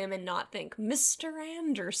movie with him and not think, Mr.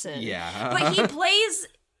 Anderson. Yeah. But he plays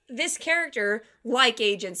this character like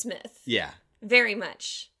Agent Smith. Yeah. Very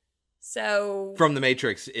much. So... From The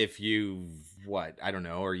Matrix, if you... What? I don't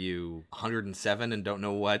know. Are you 107 and don't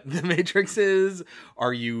know what The Matrix is?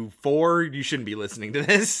 Are you 4? You shouldn't be listening to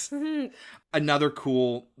this. Another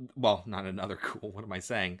cool... Well, not another cool. What am I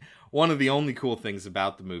saying? One of the only cool things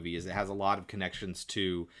about the movie is it has a lot of connections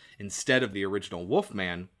to, instead of the original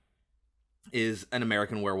Wolfman, is An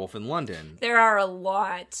American Werewolf in London. There are a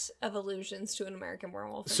lot of allusions to An American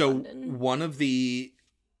Werewolf in London. So one of the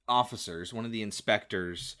officers, one of the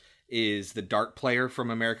inspectors, is the dart player from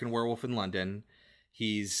American Werewolf in London.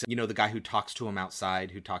 He's, you know, the guy who talks to him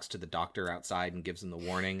outside, who talks to the doctor outside and gives him the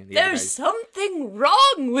warning. There's something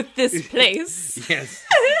wrong with this place. Yes.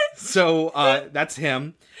 So that's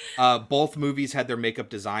him. Both movies had their makeup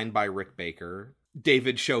designed by Rick Baker.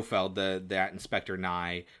 David Schofield, that Inspector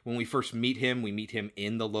Nye, when we first meet him, we meet him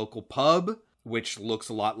in the local pub, which looks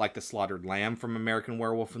a lot like the Slaughtered Lamb from American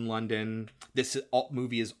Werewolf in London. This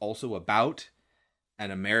movie is also about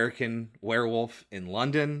an American werewolf in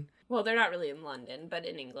London. Well, they're not really in London, but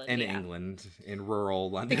in England. England, in rural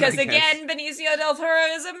London. Because again, Benicio del Toro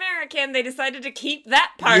is American. They decided to keep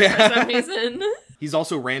that part for some reason. He's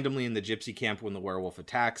also randomly in the gypsy camp when the werewolf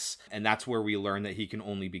attacks, and that's where we learn that he can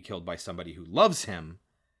only be killed by somebody who loves him,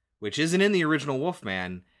 which isn't in the original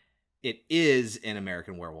Wolfman. It is in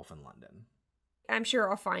American Werewolf in London. I'm sure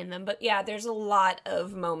I'll find them, but yeah, there's a lot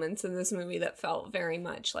of moments in this movie that felt very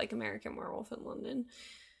much like American Werewolf in London.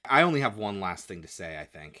 I only have one last thing to say, I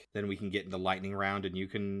think. Then we can get into lightning round and you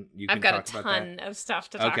can I've got a ton of stuff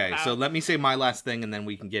to talk about. Okay, so let me say my last thing and then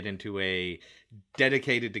we can get into a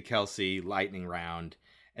dedicated to Kelsey lightning round.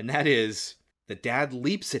 And that is, the dad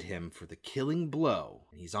leaps at him for the killing blow.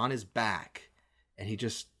 He's on his back and he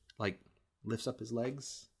just like lifts up his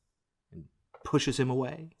legs and pushes him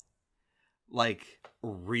away. Like,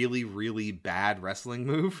 really, really bad wrestling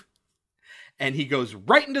move. And he goes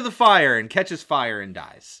right into the fire and catches fire and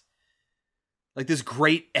dies. Like this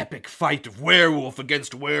great epic fight of werewolf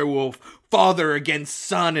against werewolf, father against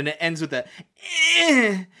son, and it ends with a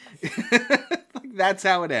like that's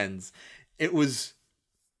how it ends. It was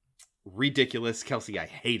ridiculous. Kelsey, I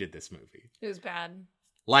hated this movie. It was bad.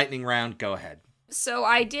 Lightning round, go ahead. So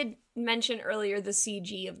I did mention earlier the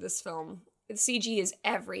CG of this film. The CG is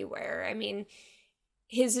everywhere. I mean,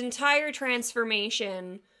 his entire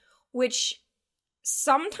transformation, which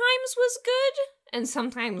sometimes was good and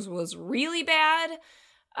sometimes was really bad,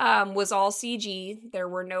 was all CG. There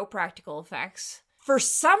were no practical effects. For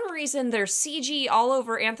some reason, there's CG all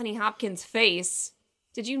over Anthony Hopkins' face.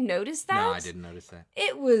 Did you notice that? No, I didn't notice that.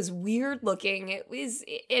 It was weird looking. It was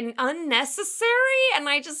unnecessary, and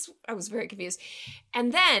I was very confused.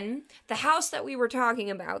 And then the house that we were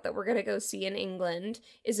talking about that we're going to go see in England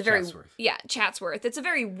is a very Chatsworth. It's a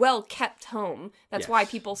very well kept home. That's why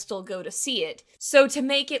people still go to see it. So to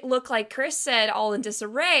make it look like Chris said, all in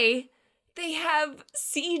disarray, they have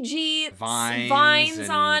CG vines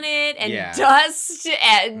on it and dust,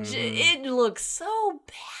 and it looks so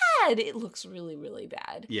bad. It looks really, really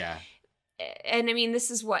bad. Yeah. And I mean,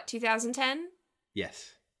 this is what, 2010?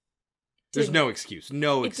 Yes. There's no excuse.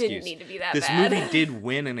 No excuse. It didn't need to be that this bad. This movie did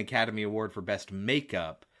win an Academy Award for Best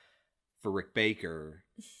Makeup for Rick Baker,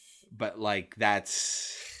 but like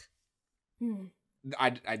that's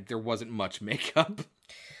there wasn't much makeup.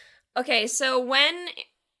 Okay, so when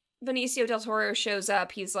Benicio del Toro shows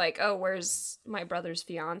up, he's like, oh, where's my brother's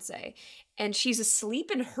fiance? And she's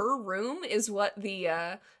asleep in her room, is what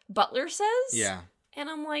the butler says? Yeah. And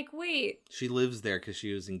I'm like, wait. She lives there because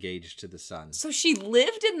she was engaged to the son. So she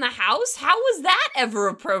lived in the house? How was that ever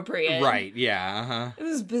appropriate? Right, yeah, uh-huh. It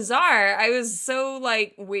was bizarre. I was so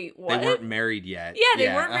like, wait, what? They weren't married yet. Yeah,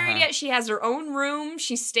 they weren't married yet. She has her own room.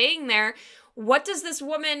 She's staying there. Where does this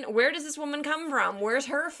woman come from? Where's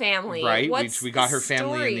her family? Right, What's we got her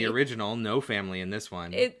family story? in the original, no family in this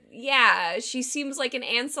one. Yeah, she seems like an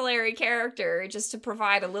ancillary character just to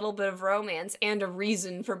provide a little bit of romance and a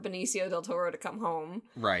reason for Benicio del Toro to come home.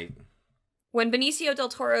 Right. When Benicio del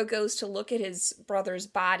Toro goes to look at his brother's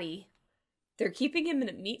body, they're keeping him in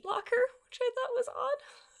a meat locker, which I thought was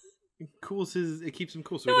odd. It keeps him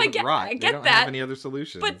cool so he doesn't rot. I get they don't that. have any other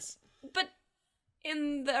solutions. But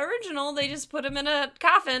in the original, they just put him in a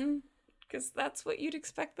coffin, because that's what you'd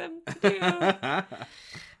expect them to do.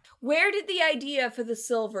 Where did the idea for the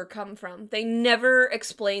silver come from? They never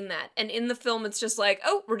explain that. And in the film, it's just like,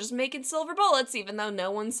 oh, we're just making silver bullets, even though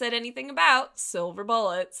no one said anything about silver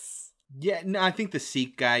bullets. Yeah, no, I think the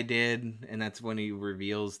Sikh guy did, and that's when he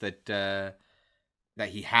reveals that that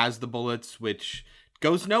he has the bullets, which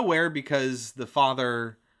goes nowhere because the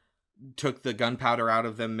father took the gunpowder out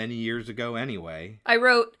of them many years ago anyway. I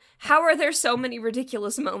wrote, how are there so many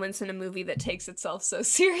ridiculous moments in a movie that takes itself so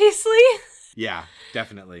seriously? Yeah,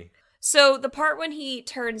 definitely. So the part when he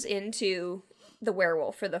turns into the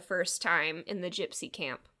werewolf for the first time in the gypsy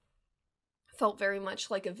camp felt very much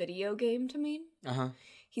like a video game to me. Uh-huh.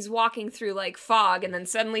 He's walking through like fog, and then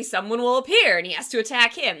suddenly someone will appear and he has to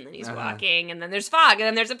attack him. Then he's walking, and then there's fog, and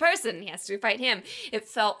then there's a person and he has to fight him. It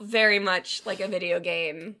felt very much like a video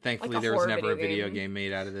game. Thankfully, like there was never a video game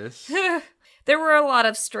made out of this. There were a lot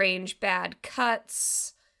of strange, bad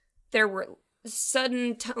cuts. There were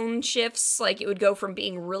sudden tone shifts, like it would go from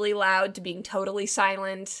being really loud to being totally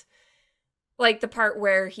silent. Like the part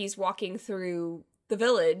where he's walking through the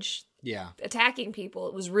village. Yeah. Attacking people.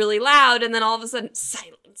 It was really loud, and then all of a sudden,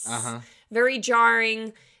 silence. Uh-huh. Very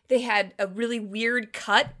jarring. They had a really weird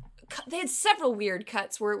cut. They had several weird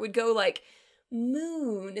cuts where it would go like,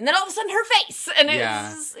 moon, and then all of a sudden her face. And it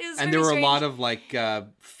was and there were strange. a lot of like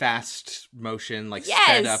fast motion, like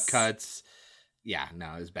sped up cuts. Yeah,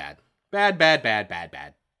 no, it was bad. Bad.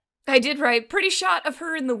 I did write, pretty shot of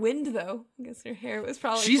her in the wind, though. I guess her hair was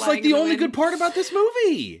probably She's flying like the in only wind. good part about this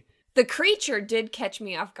movie. The creature did catch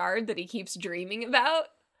me off guard that he keeps dreaming about.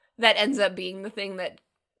 That ends up being the thing that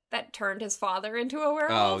turned his father into a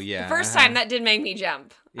werewolf. Oh, yeah. The first time, that did make me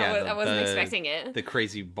jump. Yeah, I wasn't expecting it. The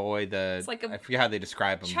crazy boy, It's like I forget how they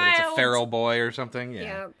describe him, but child. it's a feral boy or something.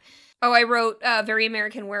 Yeah. Oh, I wrote Very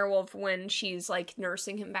American Werewolf when she's like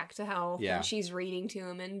nursing him back to health. Yeah. And she's reading to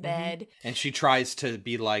him in bed. And she tries to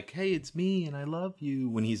be like, hey, it's me and I love you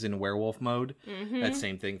when he's in werewolf mode. Mhm. That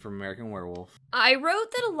same thing from American Werewolf. I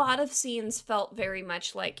wrote that a lot of scenes felt very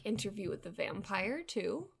much like Interview with the Vampire,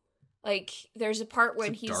 too. Like, there's a part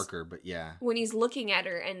when It's darker, but yeah. when he's looking at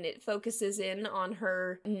her and it focuses in on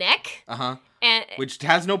her neck. Uh-huh. And which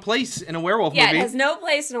has no place in a werewolf movie. Yeah, it has no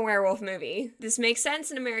place in a werewolf movie. This makes sense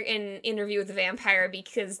in Interview with the Vampire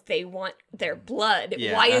because they want their blood.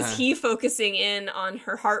 Yeah, why is he focusing in on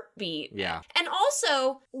her heartbeat? Yeah. And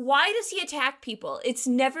also, why does he attack people? It's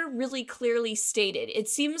never really clearly stated. It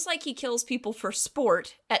seems like he kills people for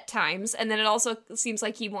sport at times, and then it also seems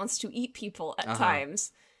like he wants to eat people at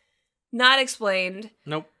times. Not explained.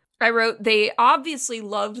 Nope. I wrote, they obviously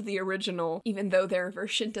loved the original, even though their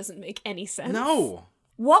version doesn't make any sense. No.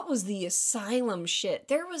 What was the asylum shit?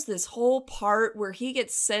 There was this whole part where he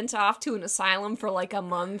gets sent off to an asylum for like a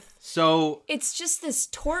month. So it's just this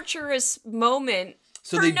torturous moment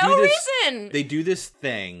for they no do this, reason. They do this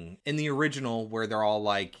thing in the original where they're all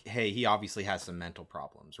like, hey, he obviously has some mental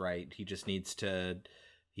problems, right? He just needs to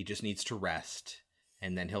rest.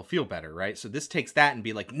 and then he'll feel better, right? So this takes that and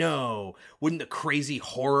be like, no, wouldn't the crazy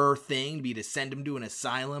horror thing be to send him to an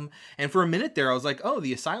asylum? And for a minute there, I was like, oh,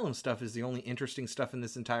 the asylum stuff is the only interesting stuff in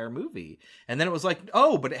this entire movie. And then it was like,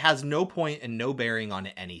 oh, but it has no point and no bearing on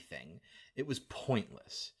anything. It was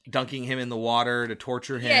pointless. Dunking him in the water to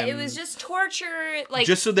torture him. Yeah, it was just torture. Like,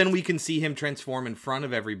 just so then we can see him transform in front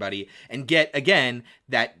of everybody and get, again,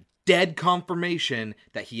 that dead confirmation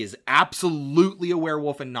that he is absolutely a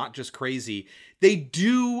werewolf and not just crazy. They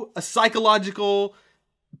do a psychological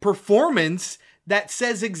performance that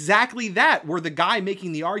says exactly that, where the guy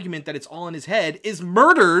making the argument that it's all in his head is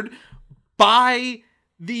murdered by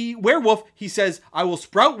the werewolf. He says, I will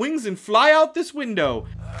sprout wings and fly out this window.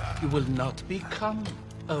 You will not become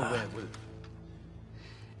a werewolf.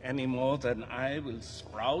 Any more than I will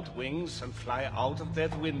sprout wings and fly out of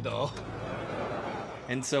that window.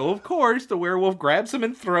 And so, of course, the werewolf grabs him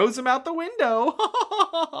and throws him out the window.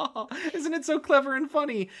 Isn't it so clever and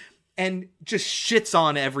funny? And just shits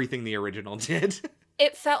on everything the original did.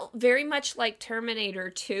 It felt very much like Terminator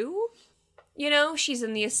 2. You know, she's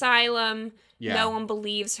in the asylum. Yeah. No one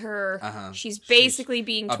believes her. She's basically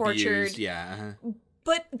being tortured. Abused, yeah.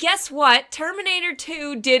 But guess what? Terminator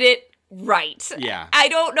 2 did it right. Yeah. I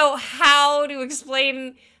don't know how to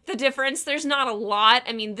explain the difference. There's not a lot.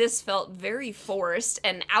 I mean, this felt very forced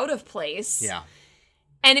and out of place. Yeah.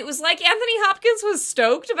 And it was like Anthony Hopkins was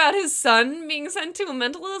stoked about his son being sent to a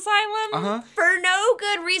mental asylum for no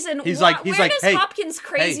good reason. He's where like, does hey, Hopkins'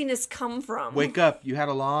 craziness come from? Wake up. You had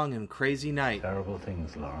a long and crazy night. Terrible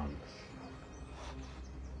things, Lawrence.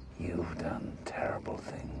 You've done terrible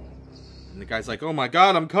things. And the guy's like, oh my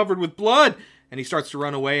God, I'm covered with blood. And he starts to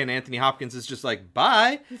run away, and Anthony Hopkins is just like,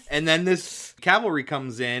 bye. And then this cavalry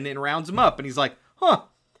comes in and rounds him up. And he's like, huh,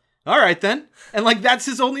 all right then. And like, that's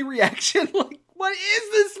his only reaction. Like, what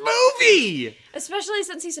is this movie? Especially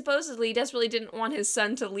since he supposedly desperately didn't want his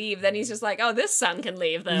son to leave. Then he's just like, oh, this son can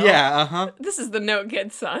leave, though. Yeah, This is the no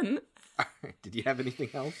good son. Did you have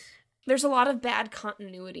anything else? There's a lot of bad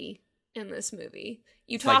continuity in this movie.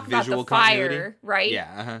 You talk like about the fire, right?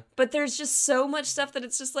 Yeah. But there's just so much stuff that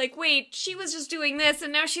it's just like, wait, she was just doing this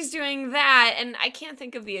and now she's doing that. And I can't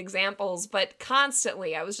think of the examples, but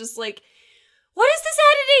constantly I was just like, what is this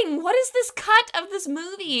editing? What is this cut of this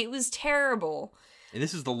movie? It was terrible. And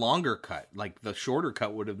this is the longer cut. Like, the shorter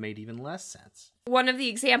cut would have made even less sense. One of the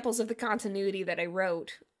examples of the continuity that I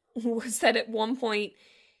wrote was that at one point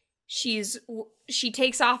she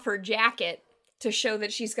takes off her jacket to show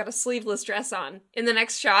that she's got a sleeveless dress on. In the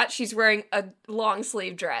next shot, she's wearing a long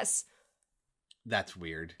sleeve dress. That's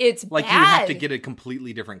weird. It's like bad. You would have to get a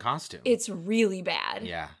completely different costume. It's really bad.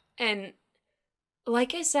 Yeah. And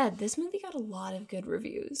like I said, this movie got a lot of good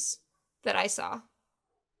reviews that I saw.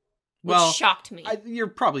 Which shocked me. You're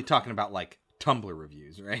probably talking about like Tumblr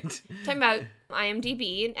reviews, right? Talking about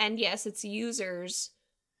IMDb, and yes, it's users,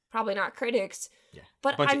 probably not critics. Yeah,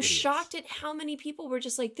 but I'm shocked at how many people were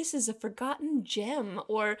just like, this is a forgotten gem,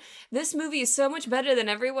 or this movie is so much better than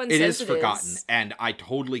everyone says it is. It is forgotten, and I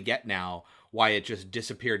totally get now why it just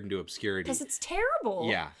disappeared into obscurity. Because it's terrible.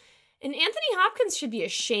 Yeah. And Anthony Hopkins should be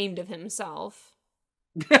ashamed of himself.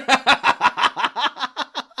 I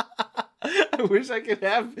wish I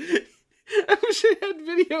had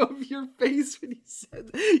video of your face when you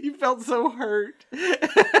said that. You felt so hurt.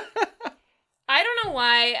 I don't know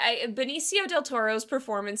why. Benicio del Toro's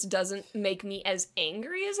performance doesn't make me as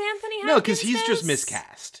angry as Anthony Hopkins. No, because he's just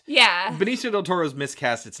miscast. Yeah. Benicio del Toro's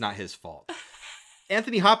miscast. It's not his fault.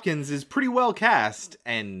 Anthony Hopkins is pretty well cast,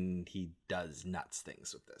 and he does nuts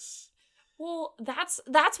things with this. Well, that's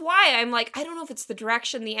why I'm like, I don't know if it's the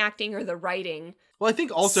direction, the acting, or the writing. Well, I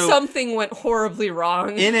think also something went horribly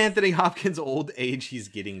wrong. In Anthony Hopkins' old age, he's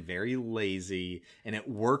getting very lazy, and it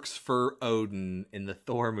works for Odin in the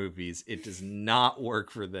Thor movies. It does not work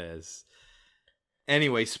for this.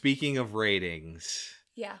 Anyway, speaking of ratings,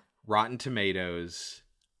 yeah, Rotten Tomatoes,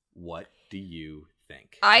 what do you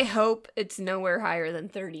think? I hope it's nowhere higher than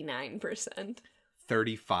 39%.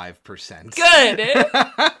 35%. Good.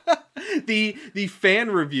 The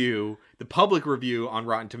fan review, the public review on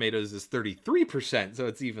Rotten Tomatoes is 33%, so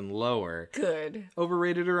it's even lower. Good.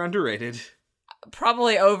 Overrated or underrated?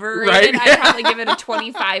 Probably overrated. Right? I'd probably give it a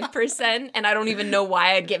 25%, and I don't even know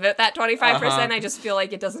why I'd give it that 25%. I just feel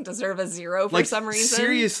like it doesn't deserve a 0 for some reason.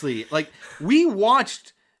 Seriously, like, we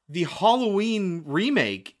watched the Halloween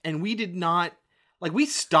remake, and we did not, like, we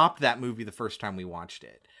stopped that movie the first time we watched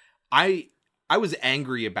it. I was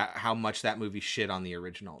angry about how much that movie shit on the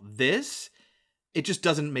original. This, it just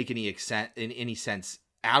doesn't make any sense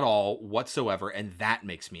at all whatsoever, and that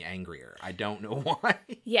makes me angrier. I don't know why.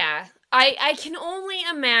 Yeah. I can only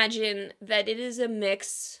imagine that it is a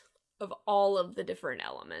mix of all of the different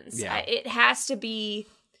elements. Yeah. It has to be,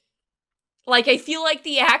 like, I feel like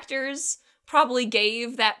the actors probably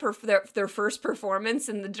gave that their first performance,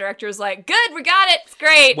 and the director's like, good, we got it, it's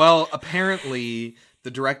great. Well, apparently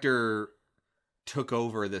the director took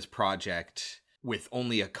over this project with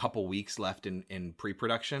only a couple weeks left in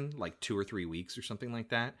pre-production, like 2 or 3 weeks or something like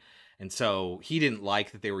that. And so he didn't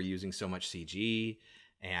like that they were using so much CG,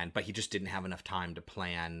 but he just didn't have enough time to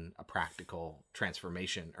plan a practical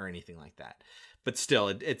transformation or anything like that. But still,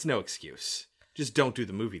 it's no excuse. Just don't do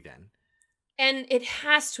the movie then. And it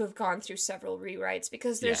has to have gone through several rewrites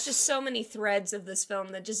because there's just so many threads of this film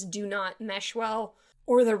that just do not mesh well.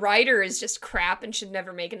 Or the writer is just crap and should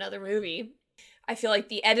never make another movie. I feel like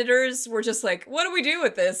the editors were just like, what do we do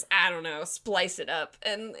with this? I don't know, splice it up.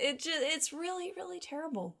 And it's really, really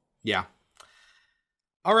terrible. Yeah.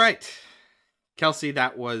 All right. Kelsey,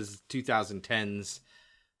 that was 2010's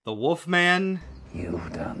The Wolfman.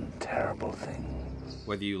 You've done terrible things.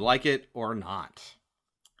 Whether you like it or not.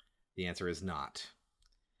 The answer is not.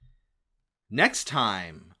 Next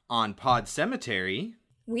time on Pod Cemetery,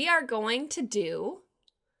 we are going to do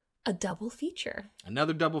a double feature.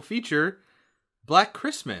 Another double feature, Black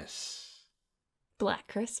Christmas. Black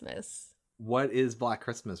Christmas. What is Black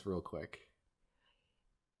Christmas, real quick?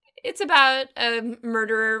 It's about a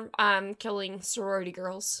murderer killing sorority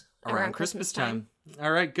girls around Christmas time.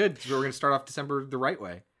 All right, good. So we're going to start off December the right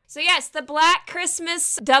way. So yes, the Black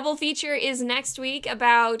Christmas double feature is next week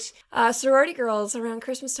about sorority girls around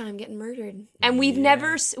Christmas time getting murdered. And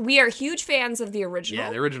we are huge fans of the original.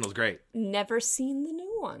 Yeah, the original's great. Never seen the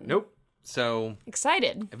new one. Nope. So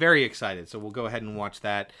excited. Very excited. So we'll go ahead and watch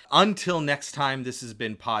that. Until next time, this has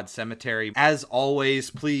been Pod Cemetery. As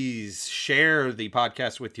always, please share the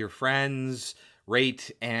podcast with your friends,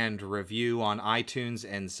 rate and review on iTunes,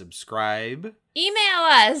 and subscribe. Email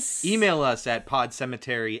us. Email us at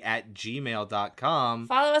podcemetery@gmail.com.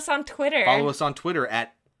 Follow us on Twitter. Follow us on Twitter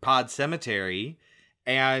at podcemetery.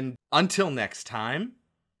 And until next time,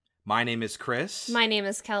 my name is Chris. My name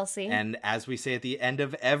is Kelsey. And as we say at the end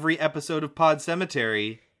of every episode of Pod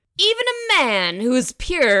Cemetery, even a man who is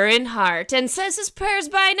pure in heart and says his prayers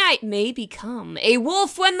by night may become a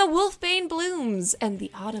wolf when the wolfbane blooms and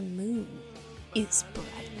the autumn moon is bright.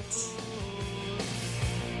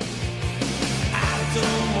 I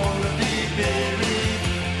don't want to be buried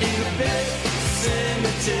in a pet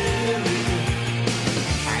cemetery.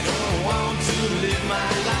 I don't want to live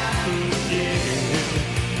my life again.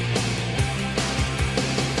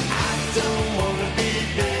 I don't want to be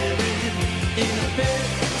buried in a pet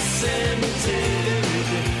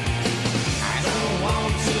cemetery. I don't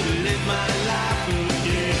want to live my life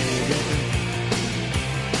again.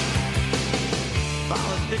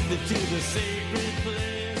 Fall addicted to the sacred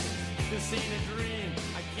place. This ain't a dream,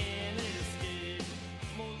 I can't escape.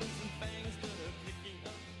 Molars and fangs that are picking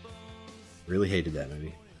up bones. really hated that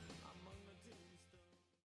movie.